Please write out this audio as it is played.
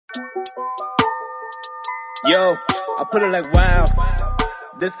Yo, I put it like wow,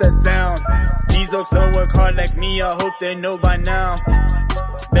 this that sound. These oaks don't work hard like me, I hope they know by now.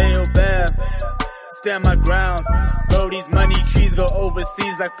 Bayo Bab, stand my ground. Bro, these money trees go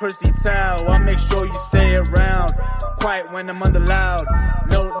overseas like Percy Tau. I make sure you stay around, quiet when I'm under loud.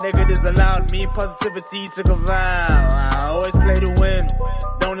 No negatives allowed, me positivity took a vow. I always play to win,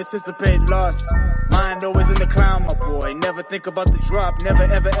 don't anticipate loss. Mind always in the clown, my boy. Never think about the drop, never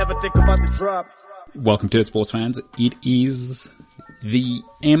ever ever think about the drop. Welcome to it, sports fans. It is the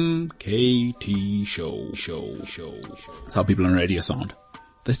MKT show. That's how people on radio sound.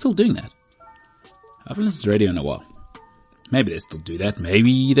 They're still doing that. I haven't listened to radio in a while. Maybe they still do that.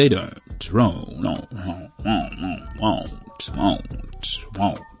 Maybe they don't.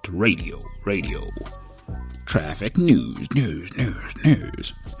 Radio. Traffic, news.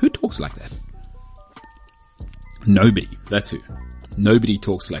 Who talks like that? Nobody. That's who. Nobody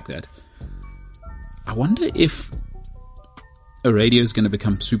talks like that. I wonder if a radio is going to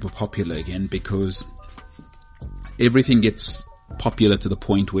become super popular again because everything gets popular to the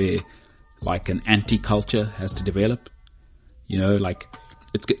point where like an anti-culture has to develop. You know, like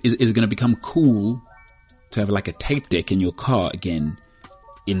is it going to become cool to have like a tape deck in your car again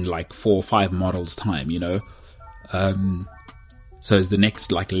in like 4 or 5 models time, you know? So is the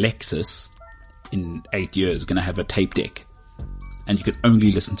next like Lexus in 8 years going to have a tape deck? And you can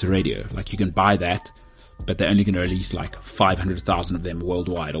only listen to radio. Like you can buy that, but they're only going to release like 500,000 of them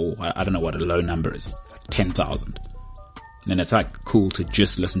worldwide, or I don't know what a low number is, like 10,000. And it's like cool to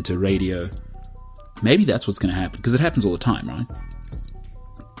just listen to radio. Maybe that's what's going to happen, because it happens all the time, right?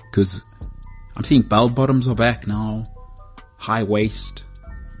 Because I'm seeing bell bottoms are back now, high waist,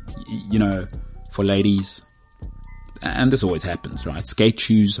 you know, for ladies. And this always happens, right? Skate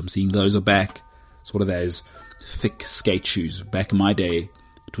shoes, I'm seeing those are back. It's one of those thick skate shoes. Back in my day,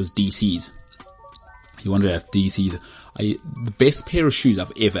 it was DC's. You wonder if DC's... the best pair of shoes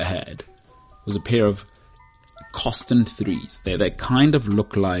I've ever had was a pair of Coston 3s. They kind of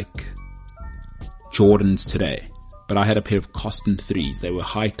look like Jordans today. But I had a pair of Coston 3s. They were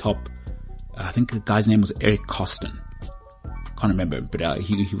high top. I think the guy's name was Eric Coston. Can't remember him, but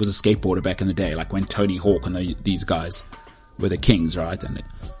he was a skateboarder back in the day, like when Tony Hawk and these guys were the kings, right? And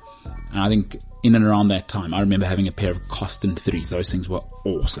I think in and around that time, I remember having a pair of Coston 3s. Those things were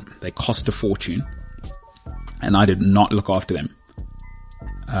awesome. They cost a fortune, and I did not look after them.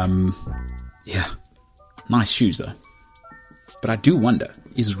 Yeah, nice shoes though. But I do wonder,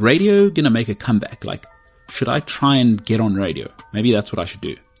 is radio gonna make a comeback? Like, should I try and get on radio? Maybe that's what I should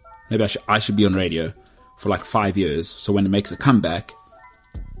do. Maybe I should be on radio for like 5 years, so when it makes a comeback,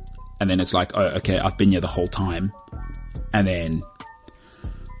 and then it's like, oh, okay, I've been here the whole time, and then,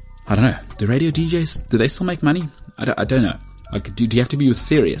 I don't know, do radio DJs, do they still make money? I don't know. Like, do you have to be with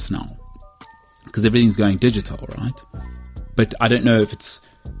Sirius now? Because everything's going digital, right? But I don't know if it's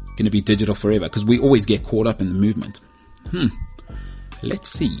going to be digital forever, because we always get caught up in the movement.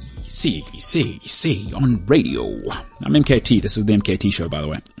 Let's see, on radio. I'm MKT, this is the MKT show, by the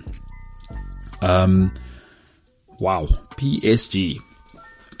way. Wow, PSG.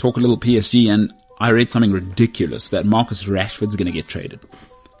 Talk a little PSG, and I read something ridiculous, that Marcus Rashford's going to get traded.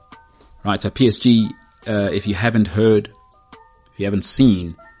 Right, so PSG, if you haven't heard, if you haven't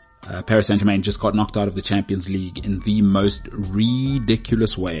seen, Paris Saint-Germain just got knocked out of the Champions League in the most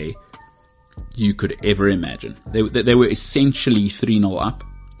ridiculous way you could ever imagine. They were essentially 3-0 up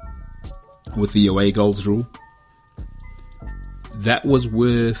with the away goals rule. That was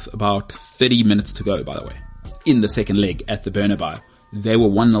with about 30 minutes to go, by the way, in the second leg at the Bernabeu. They were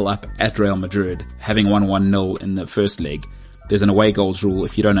 1-0 up at Real Madrid, having won 1-0 in the first leg. There's an away goals rule.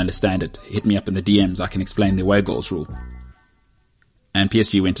 If you don't understand it, hit me up in the DMs. I can explain the away goals rule. And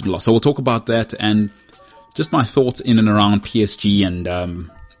PSG went to the loss. So we'll talk about that and just my thoughts in and around PSG and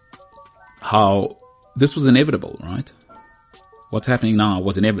how this was inevitable, right? What's happening now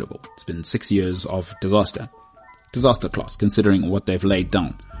was inevitable. It's been 6 years of disaster. Disaster class, considering what they've laid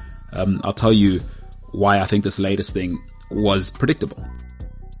down. I'll tell you why I think this latest thing was predictable.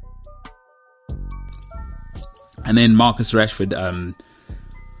 And then Marcus Rashford,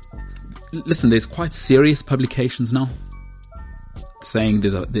 listen, there's quite serious publications now saying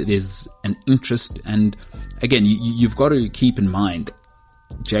there's an interest, and again, you've got to keep in mind,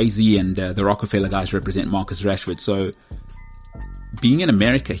 Jay-Z and the Rockefeller guys represent Marcus Rashford, so being in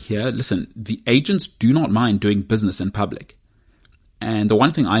America here, listen, the agents do not mind doing business in public. And the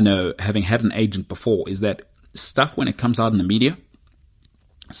one thing I know, having had an agent before, is that stuff, when it comes out in the media,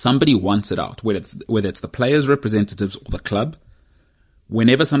 somebody wants it out, whether it's the players' representatives or the club,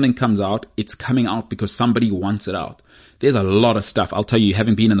 whenever something comes out, it's coming out because somebody wants it out. There's a lot of stuff. I'll tell you,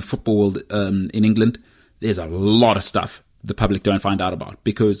 having been in the football world in England, there's a lot of stuff the public don't find out about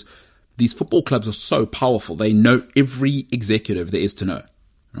because these football clubs are so powerful. They know every executive there is to know,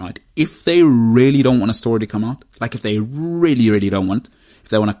 right? If they really don't want a story to come out, like if they really, really don't want, if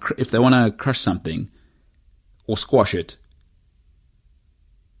they want to crush something or squash it,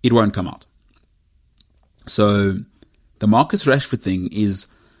 it won't come out. So the Marcus Rashford thing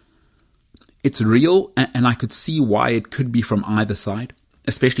it's real, and I could see why it could be from either side,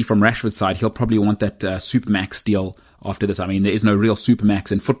 especially from Rashford's side. He'll probably want that Supermax deal after this. I mean, there is no real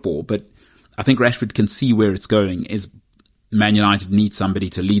Supermax in football, but I think Rashford can see where it's going, is Man United need somebody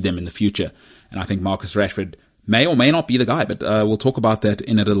to lead them in the future. And I think Marcus Rashford may or may not be the guy, but we'll talk about that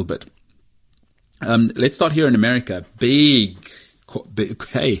in a little bit. Let's start here in America. Big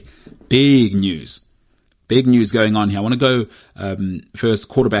news. Big news going on here. I want to go first,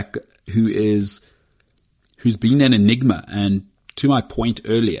 quarterback who's been an enigma. And to my point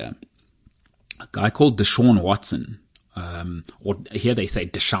earlier, a guy called Deshaun Watson, or here they say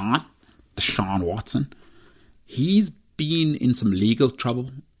Deshaun Watson. He's been in some legal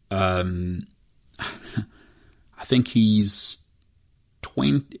trouble. I think he's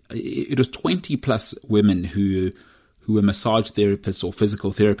 20. It was 20 plus women who were massage therapists or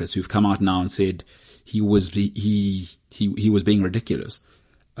physical therapists who've come out now and said he was being ridiculous.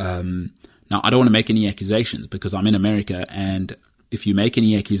 Now I don't want to make any accusations because I'm in America, and if you make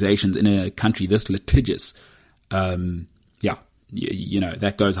any accusations in a country this litigious, you know,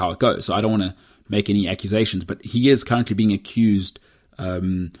 that goes how it goes. So I don't want to make any accusations, but he is currently being accused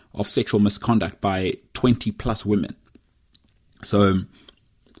of sexual misconduct by 20 plus women. So,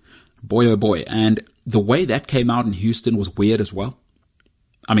 boy, oh boy. And the way that came out in Houston was weird as well.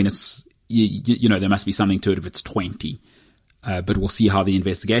 I mean, it's, you know, there must be something to it if it's 20, but we'll see how the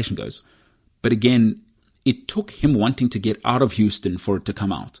investigation goes. But again, it took him wanting to get out of Houston for it to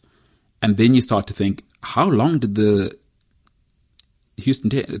come out. And then you start to think, how long did the Houston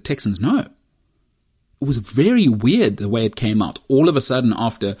Texans know? It was very weird the way it came out. All of a sudden,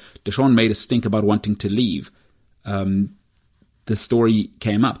 after Deshaun made a stink about wanting to leave, the story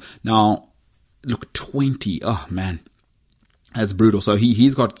came up. Now, look, 20. Oh, man. That's brutal. So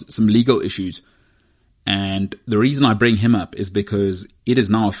he's got some legal issues. And the reason I bring him up is because it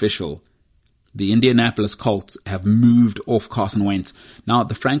is now official. The Indianapolis Colts have moved off Carson Wentz. Now,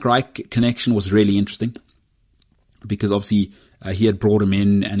 the Frank Reich connection was really interesting because obviously he had brought him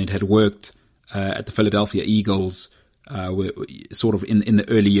in and it had worked at the Philadelphia Eagles, sort of in the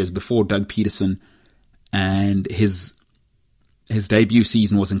early years before Doug Peterson, and his debut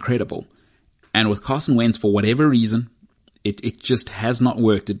season was incredible. And with Carson Wentz, for whatever reason, it just has not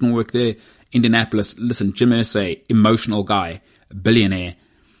worked. It didn't work there. Indianapolis, listen, Jim Irsay, emotional guy, billionaire.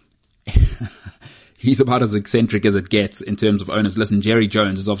 He's about as eccentric as it gets in terms of owners. Listen, Jerry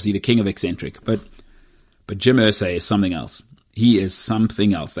Jones is obviously the king of eccentric, but Jim Irsay is something else. He is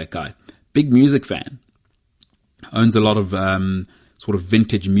something else, that guy. Big music fan. Owns a lot of sort of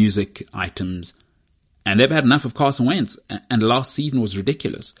vintage music items. And they've had enough of Carson Wentz. And last season was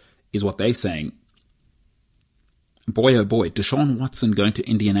ridiculous, is what they're saying. Boy, oh boy, Deshaun Watson going to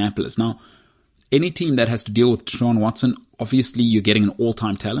Indianapolis. Now, any team that has to deal with Deshaun Watson, obviously you're getting an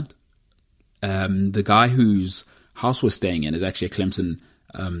all-time talent. The guy whose house we're staying in is actually a Clemson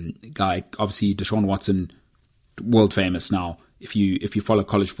guy. Obviously, Deshaun Watson, world famous now. If you follow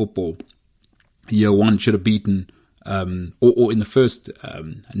college football, year one should have beaten, or in the first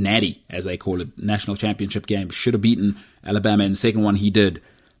natty, as they call it, national championship game, should have beaten Alabama. In the second one, he did,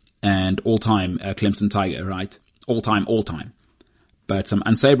 and all-time Clemson Tiger, right? All-time. But some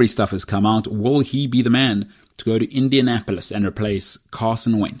unsavory stuff has come out. Will he be the man to go to Indianapolis and replace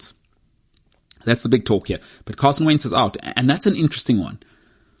Carson Wentz? That's the big talk here. But Carson Wentz is out, and that's an interesting one.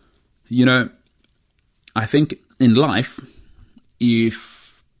 You know, I think in life,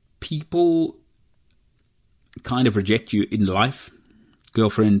 if people kind of reject you in life,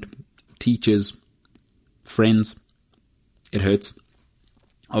 girlfriend, teachers, friends, it hurts.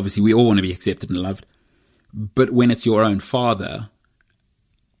 Obviously, we all want to be accepted and loved. But when it's your own father,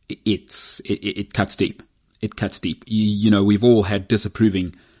 it cuts deep. It cuts deep. You know, we've all had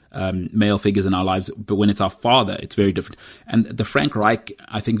disapproving male figures in our lives, but when it's our father, it's very different. And the Frank Reich,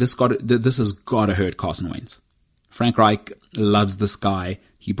 I think this has got to hurt Carson Wentz. Frank Reich loves this guy.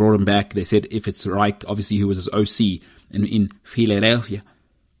 He brought him back. They said if it's Reich, obviously who was his OC in Philadelphia,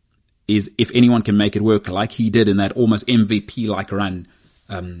 is if anyone can make it work like he did in that almost MVP-like run,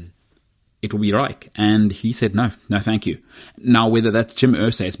 it will be Reich. And he said, no, thank you. Now, whether that's Jim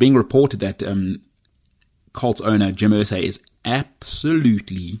Irsay, it's being reported that Colts owner Jim Irsay is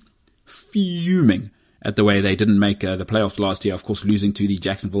absolutely fuming at the way they didn't make the playoffs last year, of course, losing to the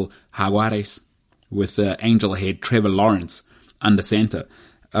Jacksonville Jaguares with angel head Trevor Lawrence under center.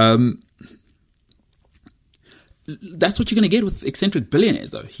 That's what you're going to get with eccentric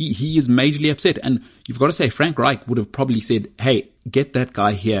billionaires, though. He is majorly upset. And you've got to say, Frank Reich would have probably said, hey, get that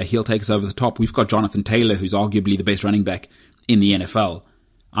guy here. He'll take us over the top. We've got Jonathan Taylor, who's arguably the best running back in the NFL.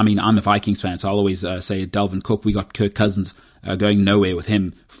 I mean, I'm a Vikings fan, so I'll always say Dalvin Cook. We got Kirk Cousins going nowhere with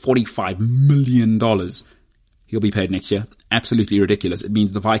him. $45 million. He'll be paid next year. Absolutely ridiculous. It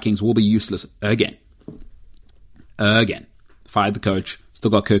means the Vikings will be useless again. Fired the coach.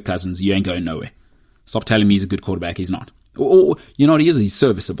 Still got Kirk Cousins. You ain't going nowhere. Stop telling me he's a good quarterback. He's not. Or you know what he is? He's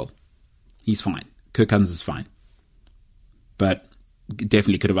serviceable. He's fine. Kirk Cousins is fine. But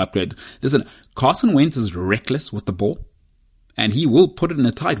definitely could have upgraded. Listen, Carson Wentz is reckless with the ball. And he will put it in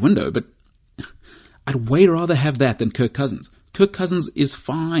a tight window. But I'd way rather have that than Kirk Cousins. Kirk Cousins is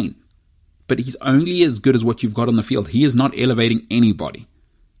fine. But he's only as good as what you've got on the field. He is not elevating anybody.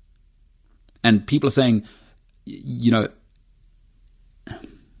 And people are saying, you know,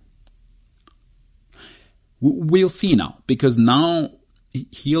 we'll see now, because now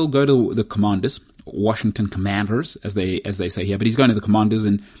he'll go to the Commanders, Washington Commanders, as they say here. But he's going to the Commanders,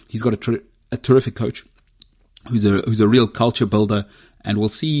 and he's got a terrific coach who's a real culture builder, and we'll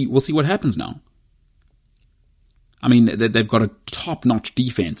see what happens now. I mean, they've got a top-notch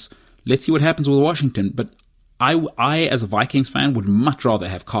defense. Let's see what happens with Washington. But I as a Vikings fan would much rather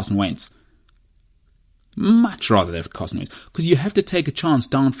have Carson Wentz. Much rather have Carson Wentz, because you have to take a chance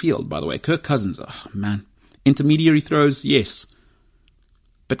downfield. By the way, Kirk Cousins, oh man. Intermediary throws, yes.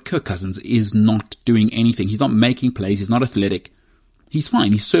 But Kirk Cousins is not doing anything. He's not making plays. He's not athletic. He's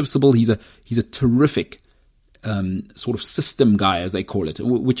fine. He's serviceable. He's a terrific sort of system guy, as they call it,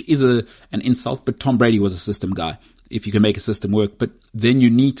 which is an insult. But Tom Brady was a system guy. If you can make a system work, but then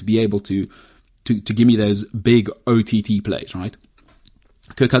you need to be able to give me those big OTT plays, right?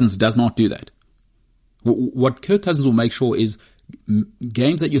 Kirk Cousins does not do that. What Kirk Cousins will make sure is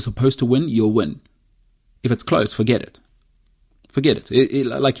games that you're supposed to win, you'll win. If it's close, forget it. Forget it.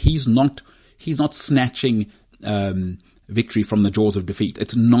 Like he's not snatching victory from the jaws of defeat.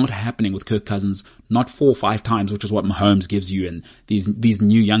 It's not happening with Kirk Cousins. Not 4 or 5 times, which is what Mahomes gives you, and these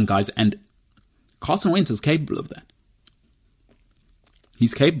new young guys. And Carson Wentz is capable of that.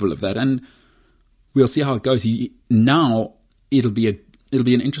 He's capable of that, and we'll see how it goes. Now it'll be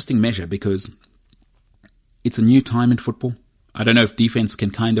an interesting measure, because it's a new time in football. I don't know if defense can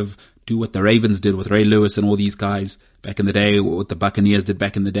kind of do what the Ravens did with Ray Lewis and all these guys back in the day, or what the Buccaneers did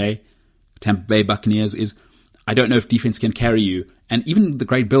back in the day. Tampa Bay Buccaneers is, I don't know if defense can carry you. And even the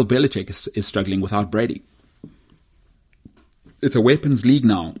great Bill Belichick is struggling without Brady. It's a weapons league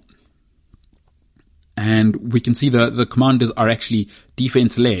now. And we can see the Commanders are actually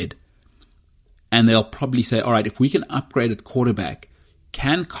defense-led. And they'll probably say, all right, if we can upgrade at quarterback,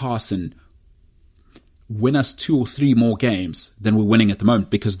 can Carson win us 2 or 3 more games than we're winning at the moment?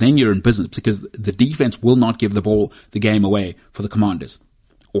 Because then you're in business, because the defense will not give the game away for the Commanders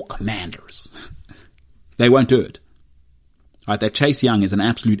or Commanders. They won't do it. All right, that Chase Young is an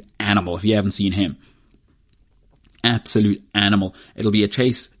absolute animal if you haven't seen him. Absolute animal. It'll be a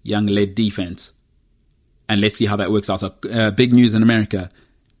Chase Young-led defense. And let's see how that works out. So, big news in America.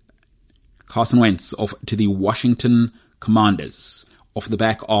 Carson Wentz off to the Washington Commanders, off the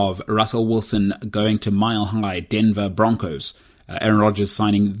back of Russell Wilson going to Mile High Denver Broncos. Aaron Rodgers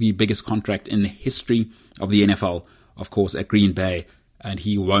signing the biggest contract in the history of the NFL, of course, at Green Bay. And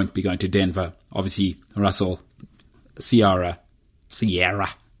he won't be going to Denver. Obviously, Russell, Sierra.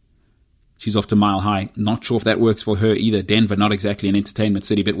 She's off to Mile High. Not sure if that works for her either. Denver, not exactly an entertainment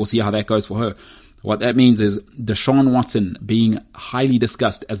city, but we'll see how that goes for her. What that means is Deshaun Watson being highly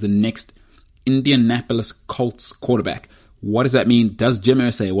discussed as the next Indianapolis Colts quarterback. What does that mean? Does Jim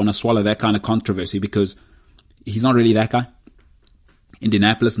Irsay want to swallow that kind of controversy? Because he's not really that guy.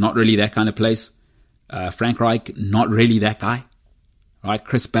 Indianapolis, not really that kind of place. Frank Reich, not really that guy. Right?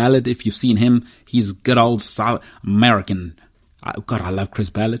 Chris Ballard, if you've seen him, he's good old South American. God, I love Chris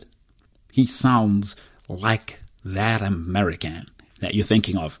Ballard. He sounds like that American that you're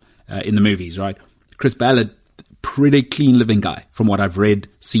thinking of in the movies, right? Chris Ballard, pretty clean living guy from what I've read,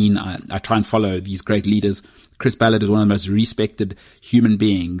 seen. I try and follow these great leaders. Chris Ballard is one of the most respected human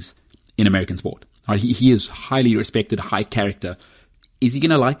beings in American sport. Right? He is highly respected, high character. Is he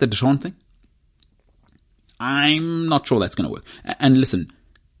going to like the Deshaun thing? I'm not sure that's going to work. And listen,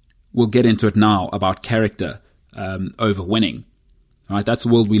 we'll get into it now about character over winning. Right? That's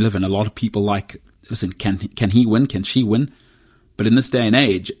the world we live in. A lot of people listen, can he win? Can she win? But in this day and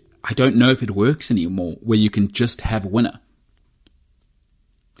age, I don't know if it works anymore where you can just have a winner.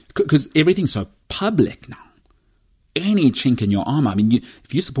 because everything's so public now. Any chink in your armor. I mean,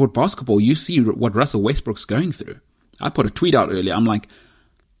 if you support basketball, you see what Russell Westbrook's going through. I put a tweet out earlier. I'm like,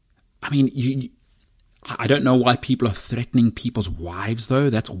 I mean, I don't know why people are threatening people's wives, though.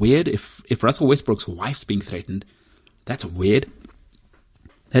 That's weird. If Russell Westbrook's wife's being threatened, that's weird.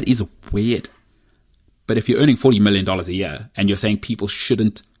 That is weird. But if you're earning $40 million a year and you're saying people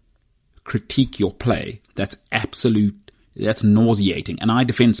shouldn't critique your play, that's nauseating. And I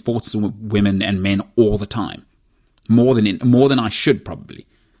defend sports women and men all the time. More than I should probably.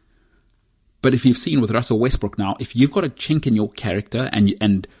 But if you've seen with Russell Westbrook now, if you've got a chink in your character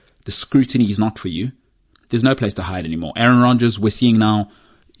and the scrutiny is not for you, there's no place to hide anymore. Aaron Rodgers, we're seeing now,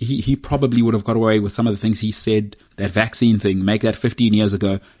 he probably would have got away with some of the things he said. That vaccine thing, make that 15 years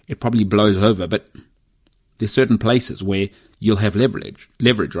ago, it probably blows over. But there's certain places where you'll have leverage,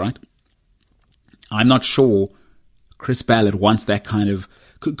 right? I'm not sure Chris Ballard wants that kind of,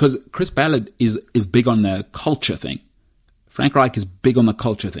 because Chris Ballard is big on the culture thing. Frank Reich is big on the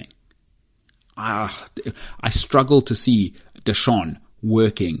culture thing. I struggle to see Deshaun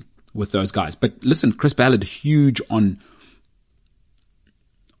working with those guys. But listen, Chris Ballard, huge on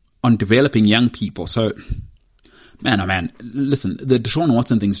developing young people. So, man, oh man, listen, the Deshaun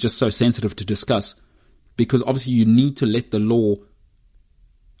Watson thing is just so sensitive to discuss because obviously you need to let the law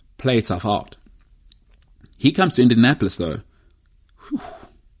play itself out. He comes to Indianapolis though. Whew.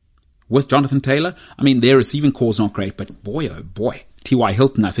 With Jonathan Taylor, I mean, their receiving core's not great, but boy, oh boy, T.Y.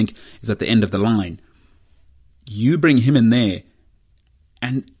 Hilton, I think, is at the end of the line. You bring him in there,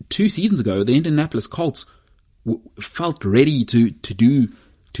 and 2 seasons ago, the Indianapolis Colts felt ready to do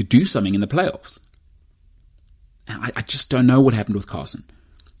something in the playoffs. And I just don't know what happened with Carson.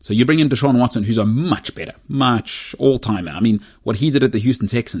 So you bring in Deshaun Watson, who's a much better, much all-timer. I mean, what he did at the Houston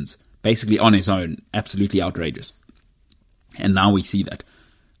Texans, basically on his own, absolutely outrageous. And now we see that.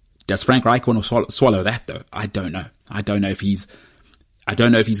 Does Frank Reich want to swallow that though? I don't know. I don't know if he's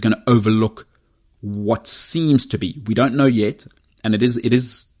going to overlook what seems to be. We don't know yet. And it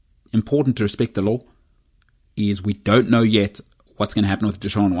is important to respect the law. Is we don't know yet what's going to happen with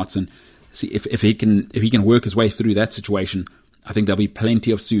Deshaun Watson. See if he can work his way through that situation. I think there'll be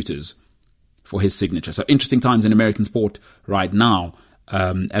plenty of suitors for his signature. So interesting times in American sport right now,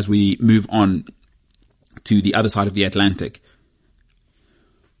 as we move on to the other side of the Atlantic.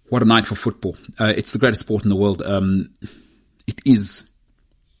 What a night for football. It's the greatest sport in the world. It is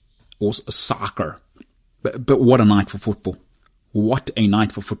also soccer. But what a night for football. What a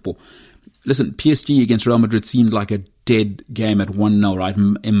night for football. Listen, PSG against Real Madrid seemed like a dead game at 1-0, right?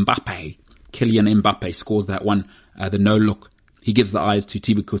 Kylian Mbappe scores that one, the no look. He gives the eyes to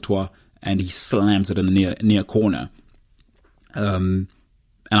Thibaut Courtois and he slams it in the near corner. And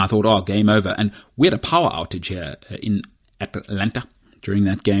I thought, oh, game over. And we had a power outage here in Atlanta during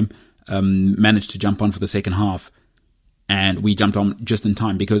that game. Managed to jump on for the second half. And we jumped on just in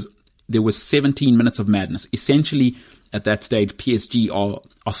time because there was 17 minutes of madness. Essentially, at that stage, PSG are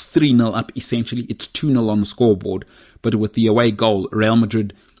 3-0 up. Essentially, it's 2-0 on the scoreboard. But with the away goal, Real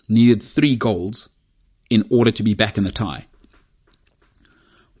Madrid needed 3 goals in order to be back in the tie.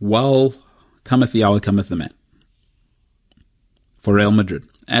 Well, cometh the hour, cometh the man. For Real Madrid.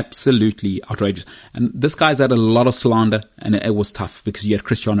 Absolutely outrageous. And this guy's had a lot of slander, and it was tough because you had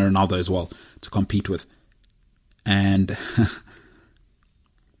Cristiano Ronaldo as well to compete with. And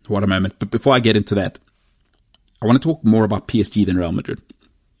what a moment. But before I get into that, I want to talk more about PSG than Real Madrid.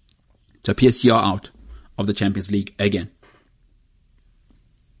 So PSG are out of the Champions League again.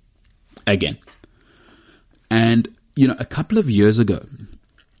 And, a couple of years ago,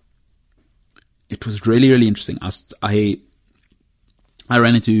 it was really, really interesting. I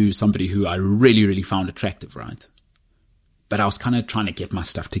ran into somebody who I really, really found attractive, right? But I was kind of trying to get my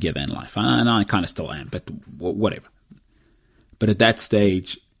stuff together in life. And I kind of still am, but whatever. But at that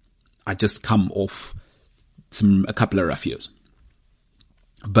stage, I just come off a couple of rough years.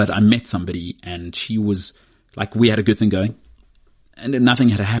 But I met somebody and she was like, we had a good thing going and nothing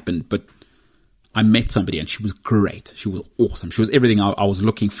had happened, but I met somebody and she was great. She was awesome. She was everything I was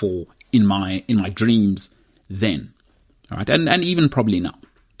looking for in my dreams then. All right. And even probably now,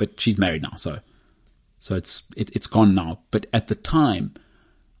 but she's married now. So it's gone now. But at the time,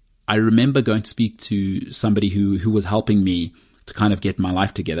 I remember going to speak to somebody who was helping me to kind of get my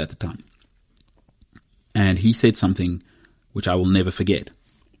life together at the time. And he said something which I will never forget.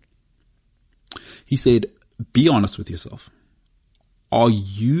 He said, be honest with yourself. Are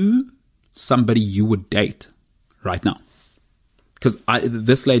you somebody you would date right now? Because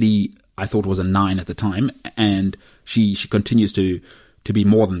this lady I thought was a 9 at the time, and she continues to be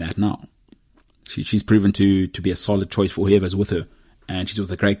more than that now. She's proven to be a solid choice for whoever's with her, and she's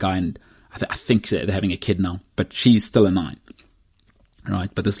with a great guy, and I think they're having a kid now, but she's still a 9. Right?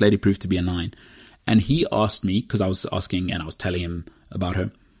 But this lady proved to be a 9. And he asked me, because I was asking and I was telling him about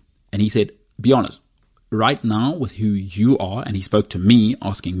her, and he said, be honest, right now with who you are, and he spoke to me,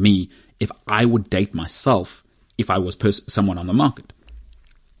 asking me if I would date myself if I was someone on the market.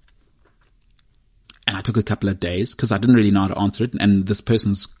 And I took a couple of days because I didn't really know how to answer it. And this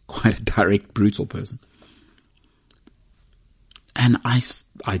person's quite a direct, brutal person. And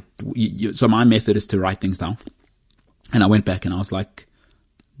so my method is to write things down. And I went back and I was like,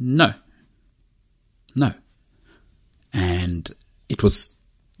 no. And it was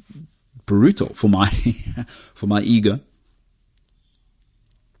brutal for my, for my ego.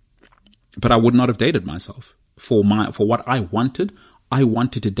 But I would not have dated myself for what I wanted. I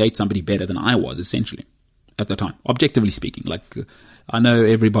wanted to date somebody better than I was, essentially, at the time. Objectively speaking, like, I know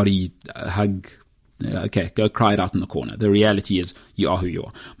everybody okay, go cry it out in the corner. The reality is you are who you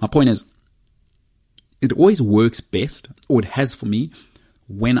are. My point is, it always works best, or it has for me,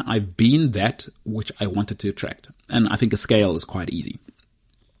 when I've been that which I wanted to attract. And I think a scale is quite easy.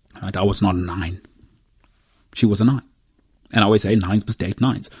 Right? I was not a 9. She was a 9. And I always say 9s must date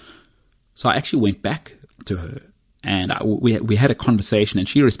 9s. So I actually went back to her. And we had a conversation, and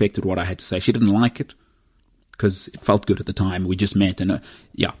she respected what I had to say. She didn't like it because it felt good at the time. We just met, and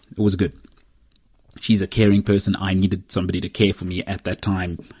it was good. She's a caring person. I needed somebody to care for me at that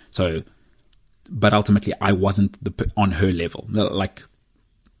time. So, but ultimately I wasn't on her level. Like,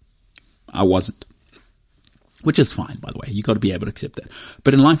 I wasn't. Which is fine, by the way. You got to be able to accept that.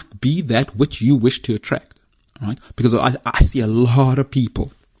 But in life, be that which you wish to attract. Right? Because I see a lot of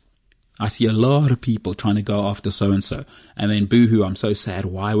people. Trying to go after so-and-so. And then, boo-hoo, I'm so sad.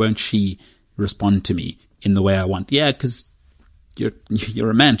 Why won't she respond to me in the way I want? Yeah, because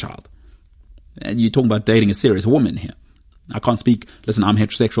you're a man-child. And you're talking about dating a serious woman here. I can't speak. Listen, I'm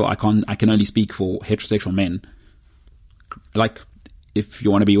heterosexual. I can only speak for heterosexual men. Like, if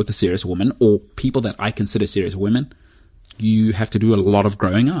you want to be with a serious woman, or people that I consider serious women, you have to do a lot of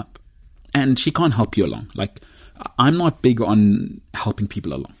growing up. And she can't help you along. Like, I'm not big on helping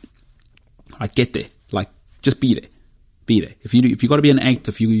people along. Like, get there. Like, just be there. Be there. If you got to be an 8,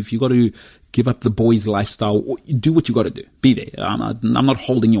 if you got to give up the boys' lifestyle, do what you got to do. Be there. I'm not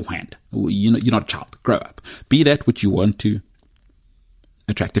holding your hand. You're not a child. Grow up. Be that which you want to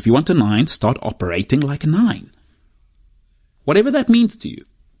attract. If you want a 9, start operating like a 9. Whatever that means to you.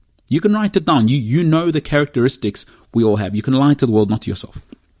 You can write it down. You know the characteristics we all have. You can lie to the world, not to yourself.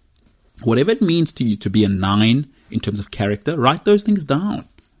 Whatever it means to you to be a 9 in terms of character, write those things down.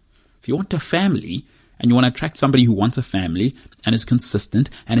 If you want a family and you want to attract somebody who wants a family and is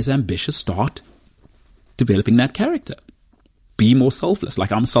consistent and is ambitious, start developing that character. Be more selfless.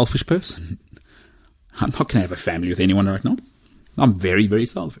 Like, I'm a selfish person. I'm not going to have a family with anyone right now. I'm very, very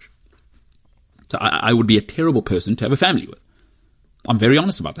selfish. So I would be a terrible person to have a family with. I'm very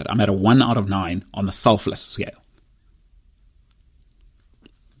honest about that. I'm at a 1 out of 9 on the selfless scale.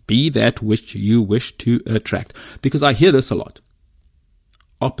 Be that which you wish to attract. Because I hear this a lot.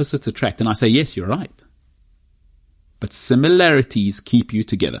 Opposites attract. And I say, yes, you're right. But similarities keep you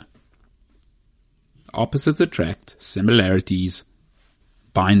together. Opposites attract, similarities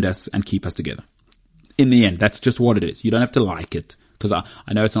bind us and keep us together. In the end, that's just what it is. You don't have to like it. Because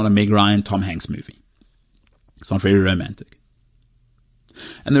I know it's not a Meg Ryan, Tom Hanks movie. It's not very romantic.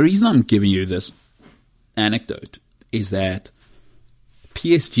 And the reason I'm giving you this anecdote is that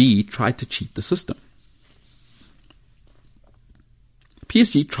PSG tried to cheat the system.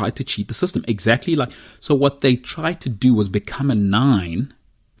 PSG tried to cheat the system exactly like, so what they tried to do was become a 9,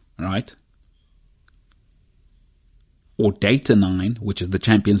 right? Or date a 9, which is the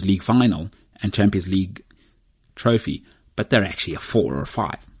Champions League final and Champions League trophy, but they're actually a 4 or a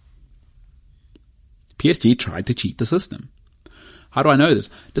 5. PSG tried to cheat the system. How do I know this?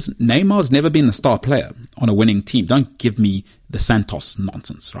 Listen, Neymar's never been the star player on a winning team. Don't give me the Santos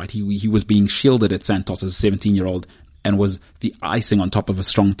nonsense, right? He was being shielded at Santos as a 17-year-old and was the icing on top of a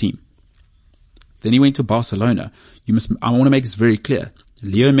strong team. Then he went to Barcelona. I want to make this very clear.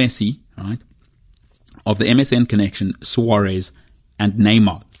 Leo Messi, right? Of the MSN connection, Suarez and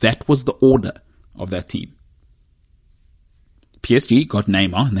Neymar. That was the order of that team. PSG got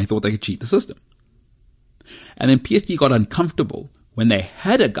Neymar and they thought they could cheat the system. And then PSG got uncomfortable when they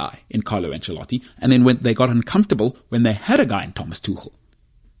had a guy in Carlo Ancelotti, and then when they got uncomfortable when they had a guy in Thomas Tuchel.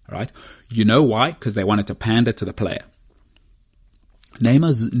 Right? You know why? Because they wanted to pander to the player.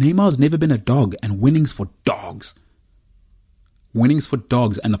 Neymar's never been a dog, and winning's for dogs. Winning's for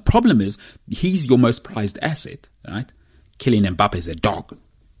dogs. And the problem is, he's your most prized asset, right? Kylian Mbappe is a dog.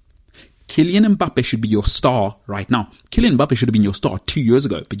 Kylian Mbappe should be your star right now. Kylian Mbappe should have been your star 2 years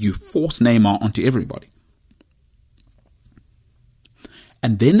ago, but you force Neymar onto everybody.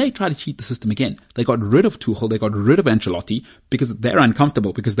 And then they try to cheat the system again. They got rid of Tuchel, they got rid of Ancelotti because they're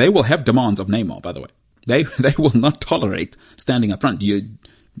uncomfortable, because they will have demands of Neymar, by the way. They will not tolerate standing up front.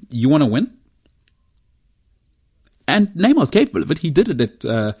 You want to win? And Neymar's capable of it. He did it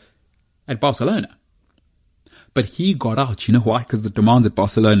at Barcelona. But he got out. You know why? Because the demands at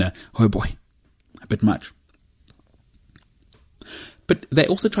Barcelona, oh boy, a bit much. But they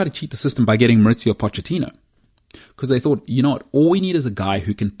also try to cheat the system by getting Mauricio Pochettino. Because they thought, you know what, all we need is a guy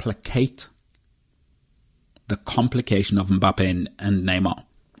who can placate the complication of Mbappe and Neymar.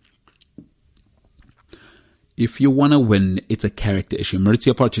 If you want to win, it's a character issue.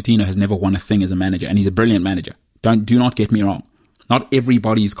 Mauricio Pochettino has never won a thing as a manager, and he's a brilliant manager. Do not get me wrong. Not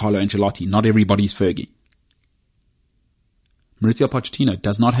everybody's Carlo Ancelotti. Not everybody's Fergie. Mauricio Pochettino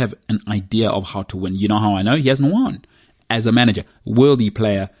does not have an idea of how to win. You know how I know? He hasn't won as a manager. Worthy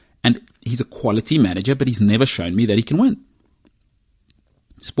player. And he's a quality manager, but he's never shown me that he can win.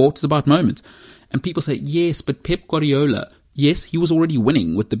 Sport is about moments. And people say, yes, but Pep Guardiola, yes, he was already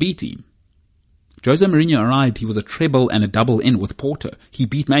winning with the B team. Jose Mourinho arrived, he was a treble and a double in with Porto. He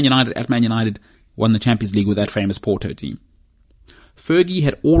beat Man United at Man United, won the Champions League with that famous Porto team. Fergie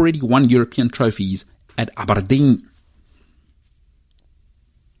had already won European trophies at Aberdeen.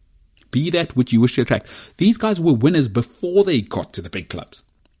 Be that which you wish to attract. These guys were winners before they got to the big clubs.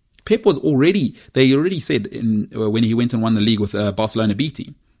 Pep they already said when he went and won the league with Barcelona B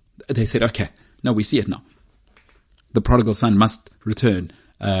team, they said, okay, no, we see it now. The prodigal son must return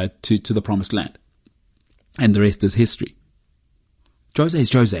to the promised land. And the rest is history. Jose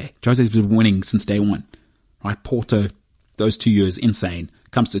is Jose. Jose's been winning since day one. Right? Porto, those 2 years, insane.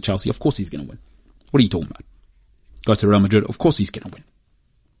 Comes to Chelsea, of course he's going to win. What are you talking about? Goes to Real Madrid, of course he's going to win.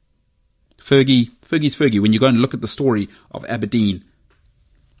 Fergie's Fergie. When you go and look at the story of Aberdeen,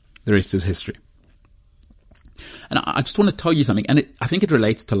 the rest is history. And I just want to tell you something, and I think it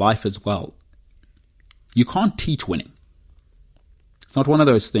relates to life as well. You can't teach winning. It's not one of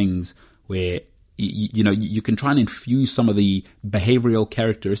those things where, you can try and infuse some of the behavioral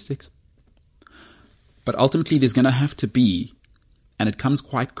characteristics. But ultimately there's going to have to be, and it comes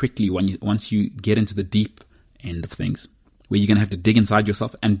quite quickly once you get into the deep end of things, where you're going to have to dig inside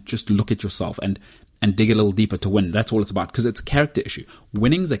yourself and just look at yourself and dig a little deeper to win. That's all it's about, because it's a character issue.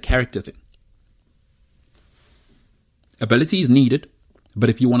 Winning's a character thing. Ability is needed, but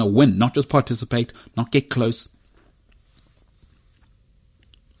if you want to win, not just participate, not get close,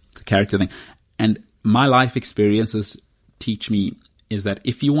 it's a character thing. And my life experiences teach me is that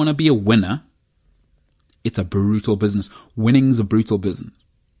if you want to be a winner, it's a brutal business. Winning's a brutal business.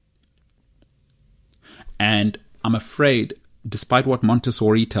 And I'm afraid, despite what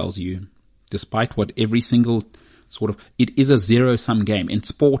Montessori tells you, despite what every single it is a zero-sum game. In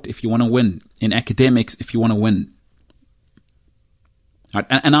sport, if you want to win. In academics, if you want to win. Right?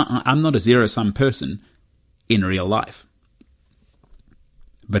 And I'm not a zero-sum person in real life.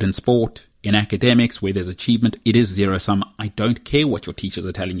 But in sport, in academics, where there's achievement, it is zero-sum. I don't care what your teachers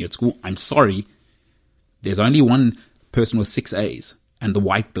are telling you at school. I'm sorry. There's only one person with 6 A's, and the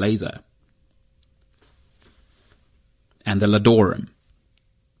white blazer, and the Ladorum,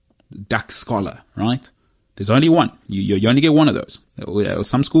 Duck Scholar, right? There's only one. You only get one of those.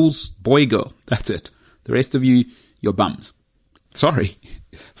 Some schools, boy, girl. That's it. The rest of you, you're bums. Sorry.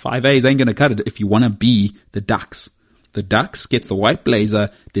 5 A's ain't going to cut it if you want to be the Ducks. The Ducks gets the white blazer.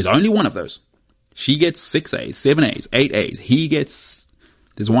 There's only one of those. She gets 6 A's, 7 A's, 8 A's.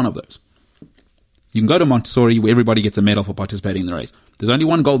 There's one of those. You can go to Montessori where everybody gets a medal for participating in the race. There's only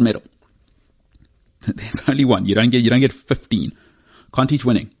one gold medal. There's only one. You don't get 15. Can't teach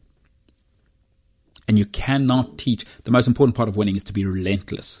winning. And you cannot teach. The most important part of winning is to be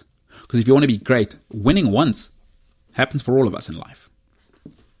relentless. Because if you want to be great, winning once happens for all of us in life.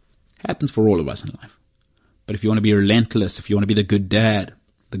 Happens for all of us in life. But if you want to be relentless, if you want to be the good dad,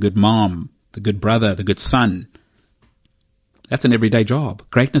 the good mom, the good brother, the good son, that's an everyday job.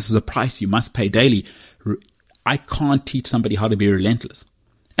 Greatness is a price you must pay daily. I can't teach somebody how to be relentless.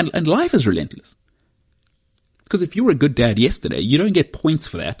 And life is relentless. Because if you were a good dad yesterday, you don't get points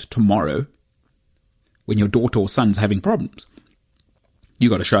for that tomorrow when your daughter or son's having problems. You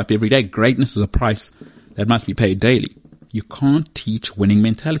got to show up every day. Greatness is a price that must be paid daily. You can't teach winning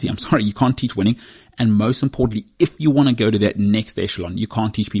mentality. I'm sorry, you can't teach winning. And most importantly, if you want to go to that next echelon, you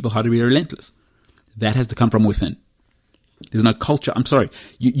can't teach people how to be relentless. That has to come from within. There's no culture. I'm sorry.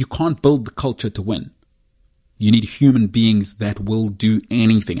 You can't build the culture to win. You need human beings that will do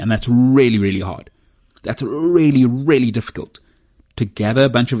anything. And that's really, really hard. That's really, really difficult to gather a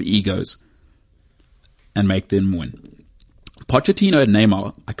bunch of egos and make them win. Pochettino and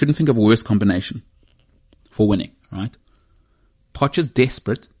Neymar, I couldn't think of a worse combination for winning, right? Poch is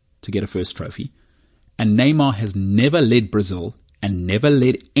desperate to get a first trophy, and Neymar has never led Brazil and never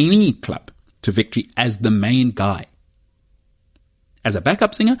led any club to victory as the main guy. As a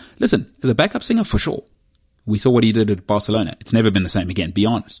backup singer, listen, as a backup singer, for sure. We saw what he did at Barcelona. It's never been the same again, be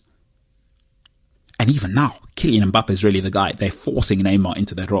honest. And even now, Kylian Mbappe is really the guy. They're forcing Neymar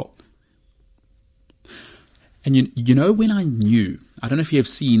into that role. And you know when I knew, I don't know if you have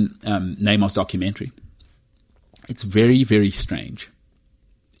seen Neymar's documentary. It's very, very strange.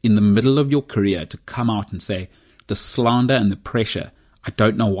 In the middle of your career to come out and say, the slander and the pressure, I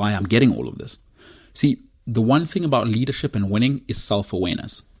don't know why I'm getting all of this. See, the one thing about leadership and winning is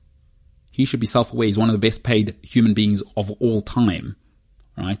self-awareness. He should be self-aware. He's one of the best paid human beings of all time,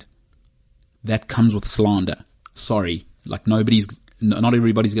 right? That comes with slander. Sorry, like not everybody's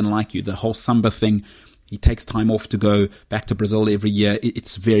going to like you. The whole Samba thing, he takes time off to go back to Brazil every year.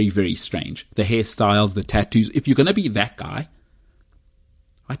 It's very, very strange. The hairstyles, the tattoos. If you're going to be that guy,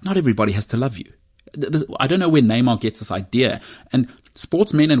 right, not everybody has to love you. I don't know where Neymar gets this idea. And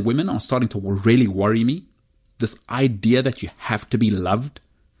sportsmen and women are starting to really worry me. This idea that you have to be loved,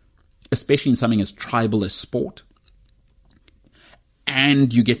 especially in something as tribal as sport,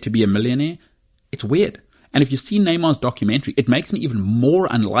 and you get to be a millionaire. It's weird. And if you see Neymar's documentary, it makes me even more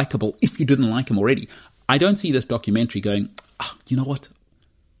unlikable if you didn't like him already. I don't see this documentary going, you know what?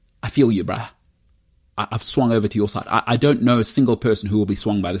 I feel you, bruh. I've swung over to your side. I don't know a single person who will be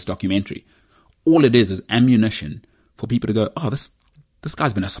swung by this documentary. All it is ammunition for people to go, this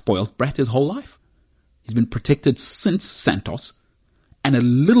guy's been a spoiled brat his whole life. He's been protected since Santos, and a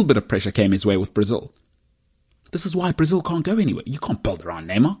little bit of pressure came his way with Brazil. This is why Brazil can't go anywhere. You can't build around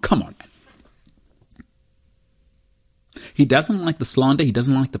Neymar. Come on, man. He doesn't like the slander. He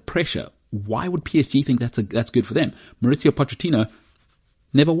doesn't like the pressure. Why would PSG think that's good for them? Mauricio Pochettino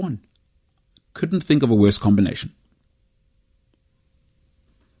never won. Couldn't think of a worse combination.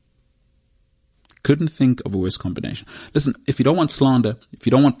 Couldn't think of a worse combination. Listen, if you don't want slander, if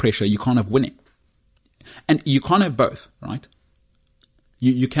you don't want pressure, you can't have winning. And you can't have both, right?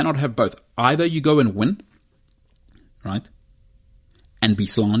 You cannot have both. Either you go and win, right, and be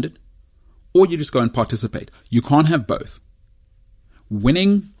slandered, or you just go and participate. You can't have both.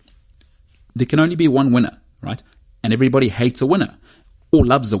 Winning, there can only be one winner, right? And everybody hates a winner or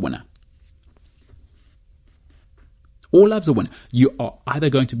loves a winner. Or loves a winner. You are either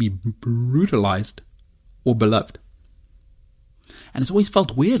going to be brutalized or beloved. And it's always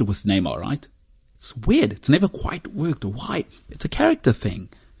felt weird with Neymar, right? It's weird. It's never quite worked. Why? It's a character thing.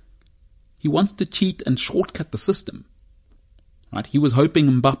 He wants to cheat and shortcut the system. Right? He was hoping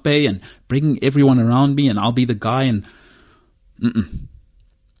Mbappe and bringing everyone around me and I'll be the guy and...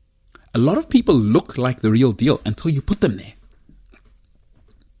 A lot of people look like the real deal until you put them there.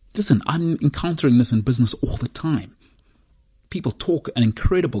 Listen, I'm encountering this in business all the time. People talk an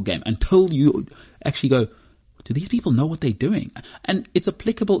incredible game until you actually go, do these people know what they're doing? And it's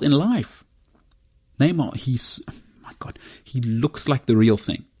applicable in life. Neymar, my God, he looks like the real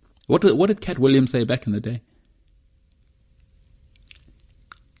thing. What did Cat Williams say back in the day?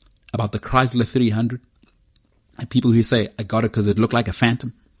 About the Chrysler 300? And people who say, I got it because it looked like a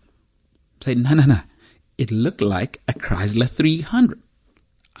Phantom. Say, no. It looked like a Chrysler 300.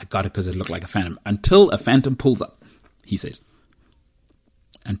 I got it because it looked like a Phantom. Until a Phantom pulls up, he says.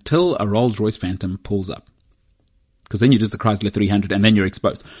 Until a Rolls-Royce Phantom pulls up. Because then you're just the Chrysler 300 and then you're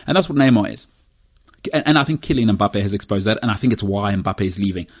exposed. And that's what Neymar is. And I think Kylian Mbappe has exposed that. And I think it's why Mbappe is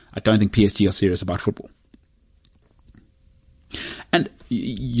leaving. I don't think PSG are serious about football. And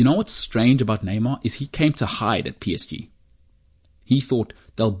you know what's strange about Neymar is he came to hide at PSG. He thought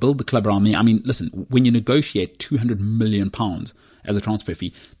they'll build the club around me. I mean, listen, when you negotiate £200 million as a transfer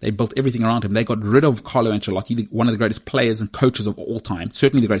fee, they built everything around him. They got rid of Carlo Ancelotti, one of the greatest players and coaches of all time.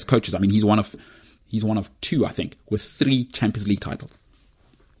 Certainly the greatest coaches. I mean, he's one of two, I think, with 3 Champions League titles.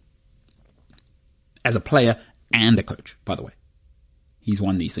 As a player and a coach, by the way. He's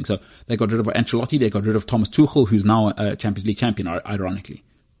won these things. So they got rid of Ancelotti. They got rid of Thomas Tuchel, who's now a Champions League champion, ironically.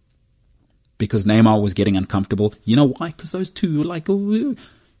 Because Neymar was getting uncomfortable. You know why? Because those two were like, oh,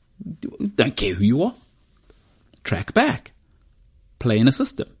 don't care who you are. Track back. Play in a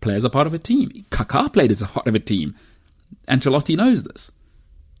system. Play as a part of a team. Kaká played as a part of a team. Ancelotti knows this.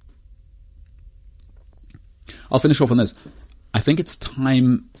 I'll finish off on this. I think it's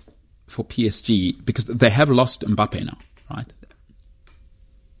time for PSG, because they have lost Mbappe now, right?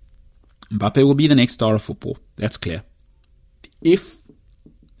 Mbappe will be the next star of football. That's clear. If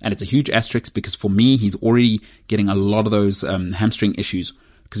And it's a huge asterisk because for me, he's already getting a lot of those hamstring issues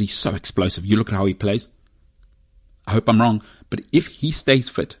because he's so explosive. You look at how he plays. I hope I'm wrong, but if he stays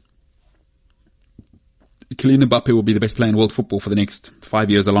fit, Kylian Mbappe will be the best player in world football for the next 5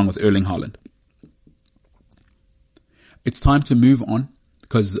 years along with Erling Haaland. It's time to move on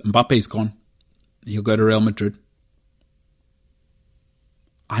because Mbappe's gone. He'll go to Real Madrid.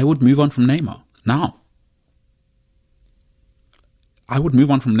 I would move on from Neymar now. I would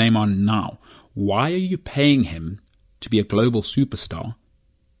move on from Neymar now. Why are you paying him to be a global superstar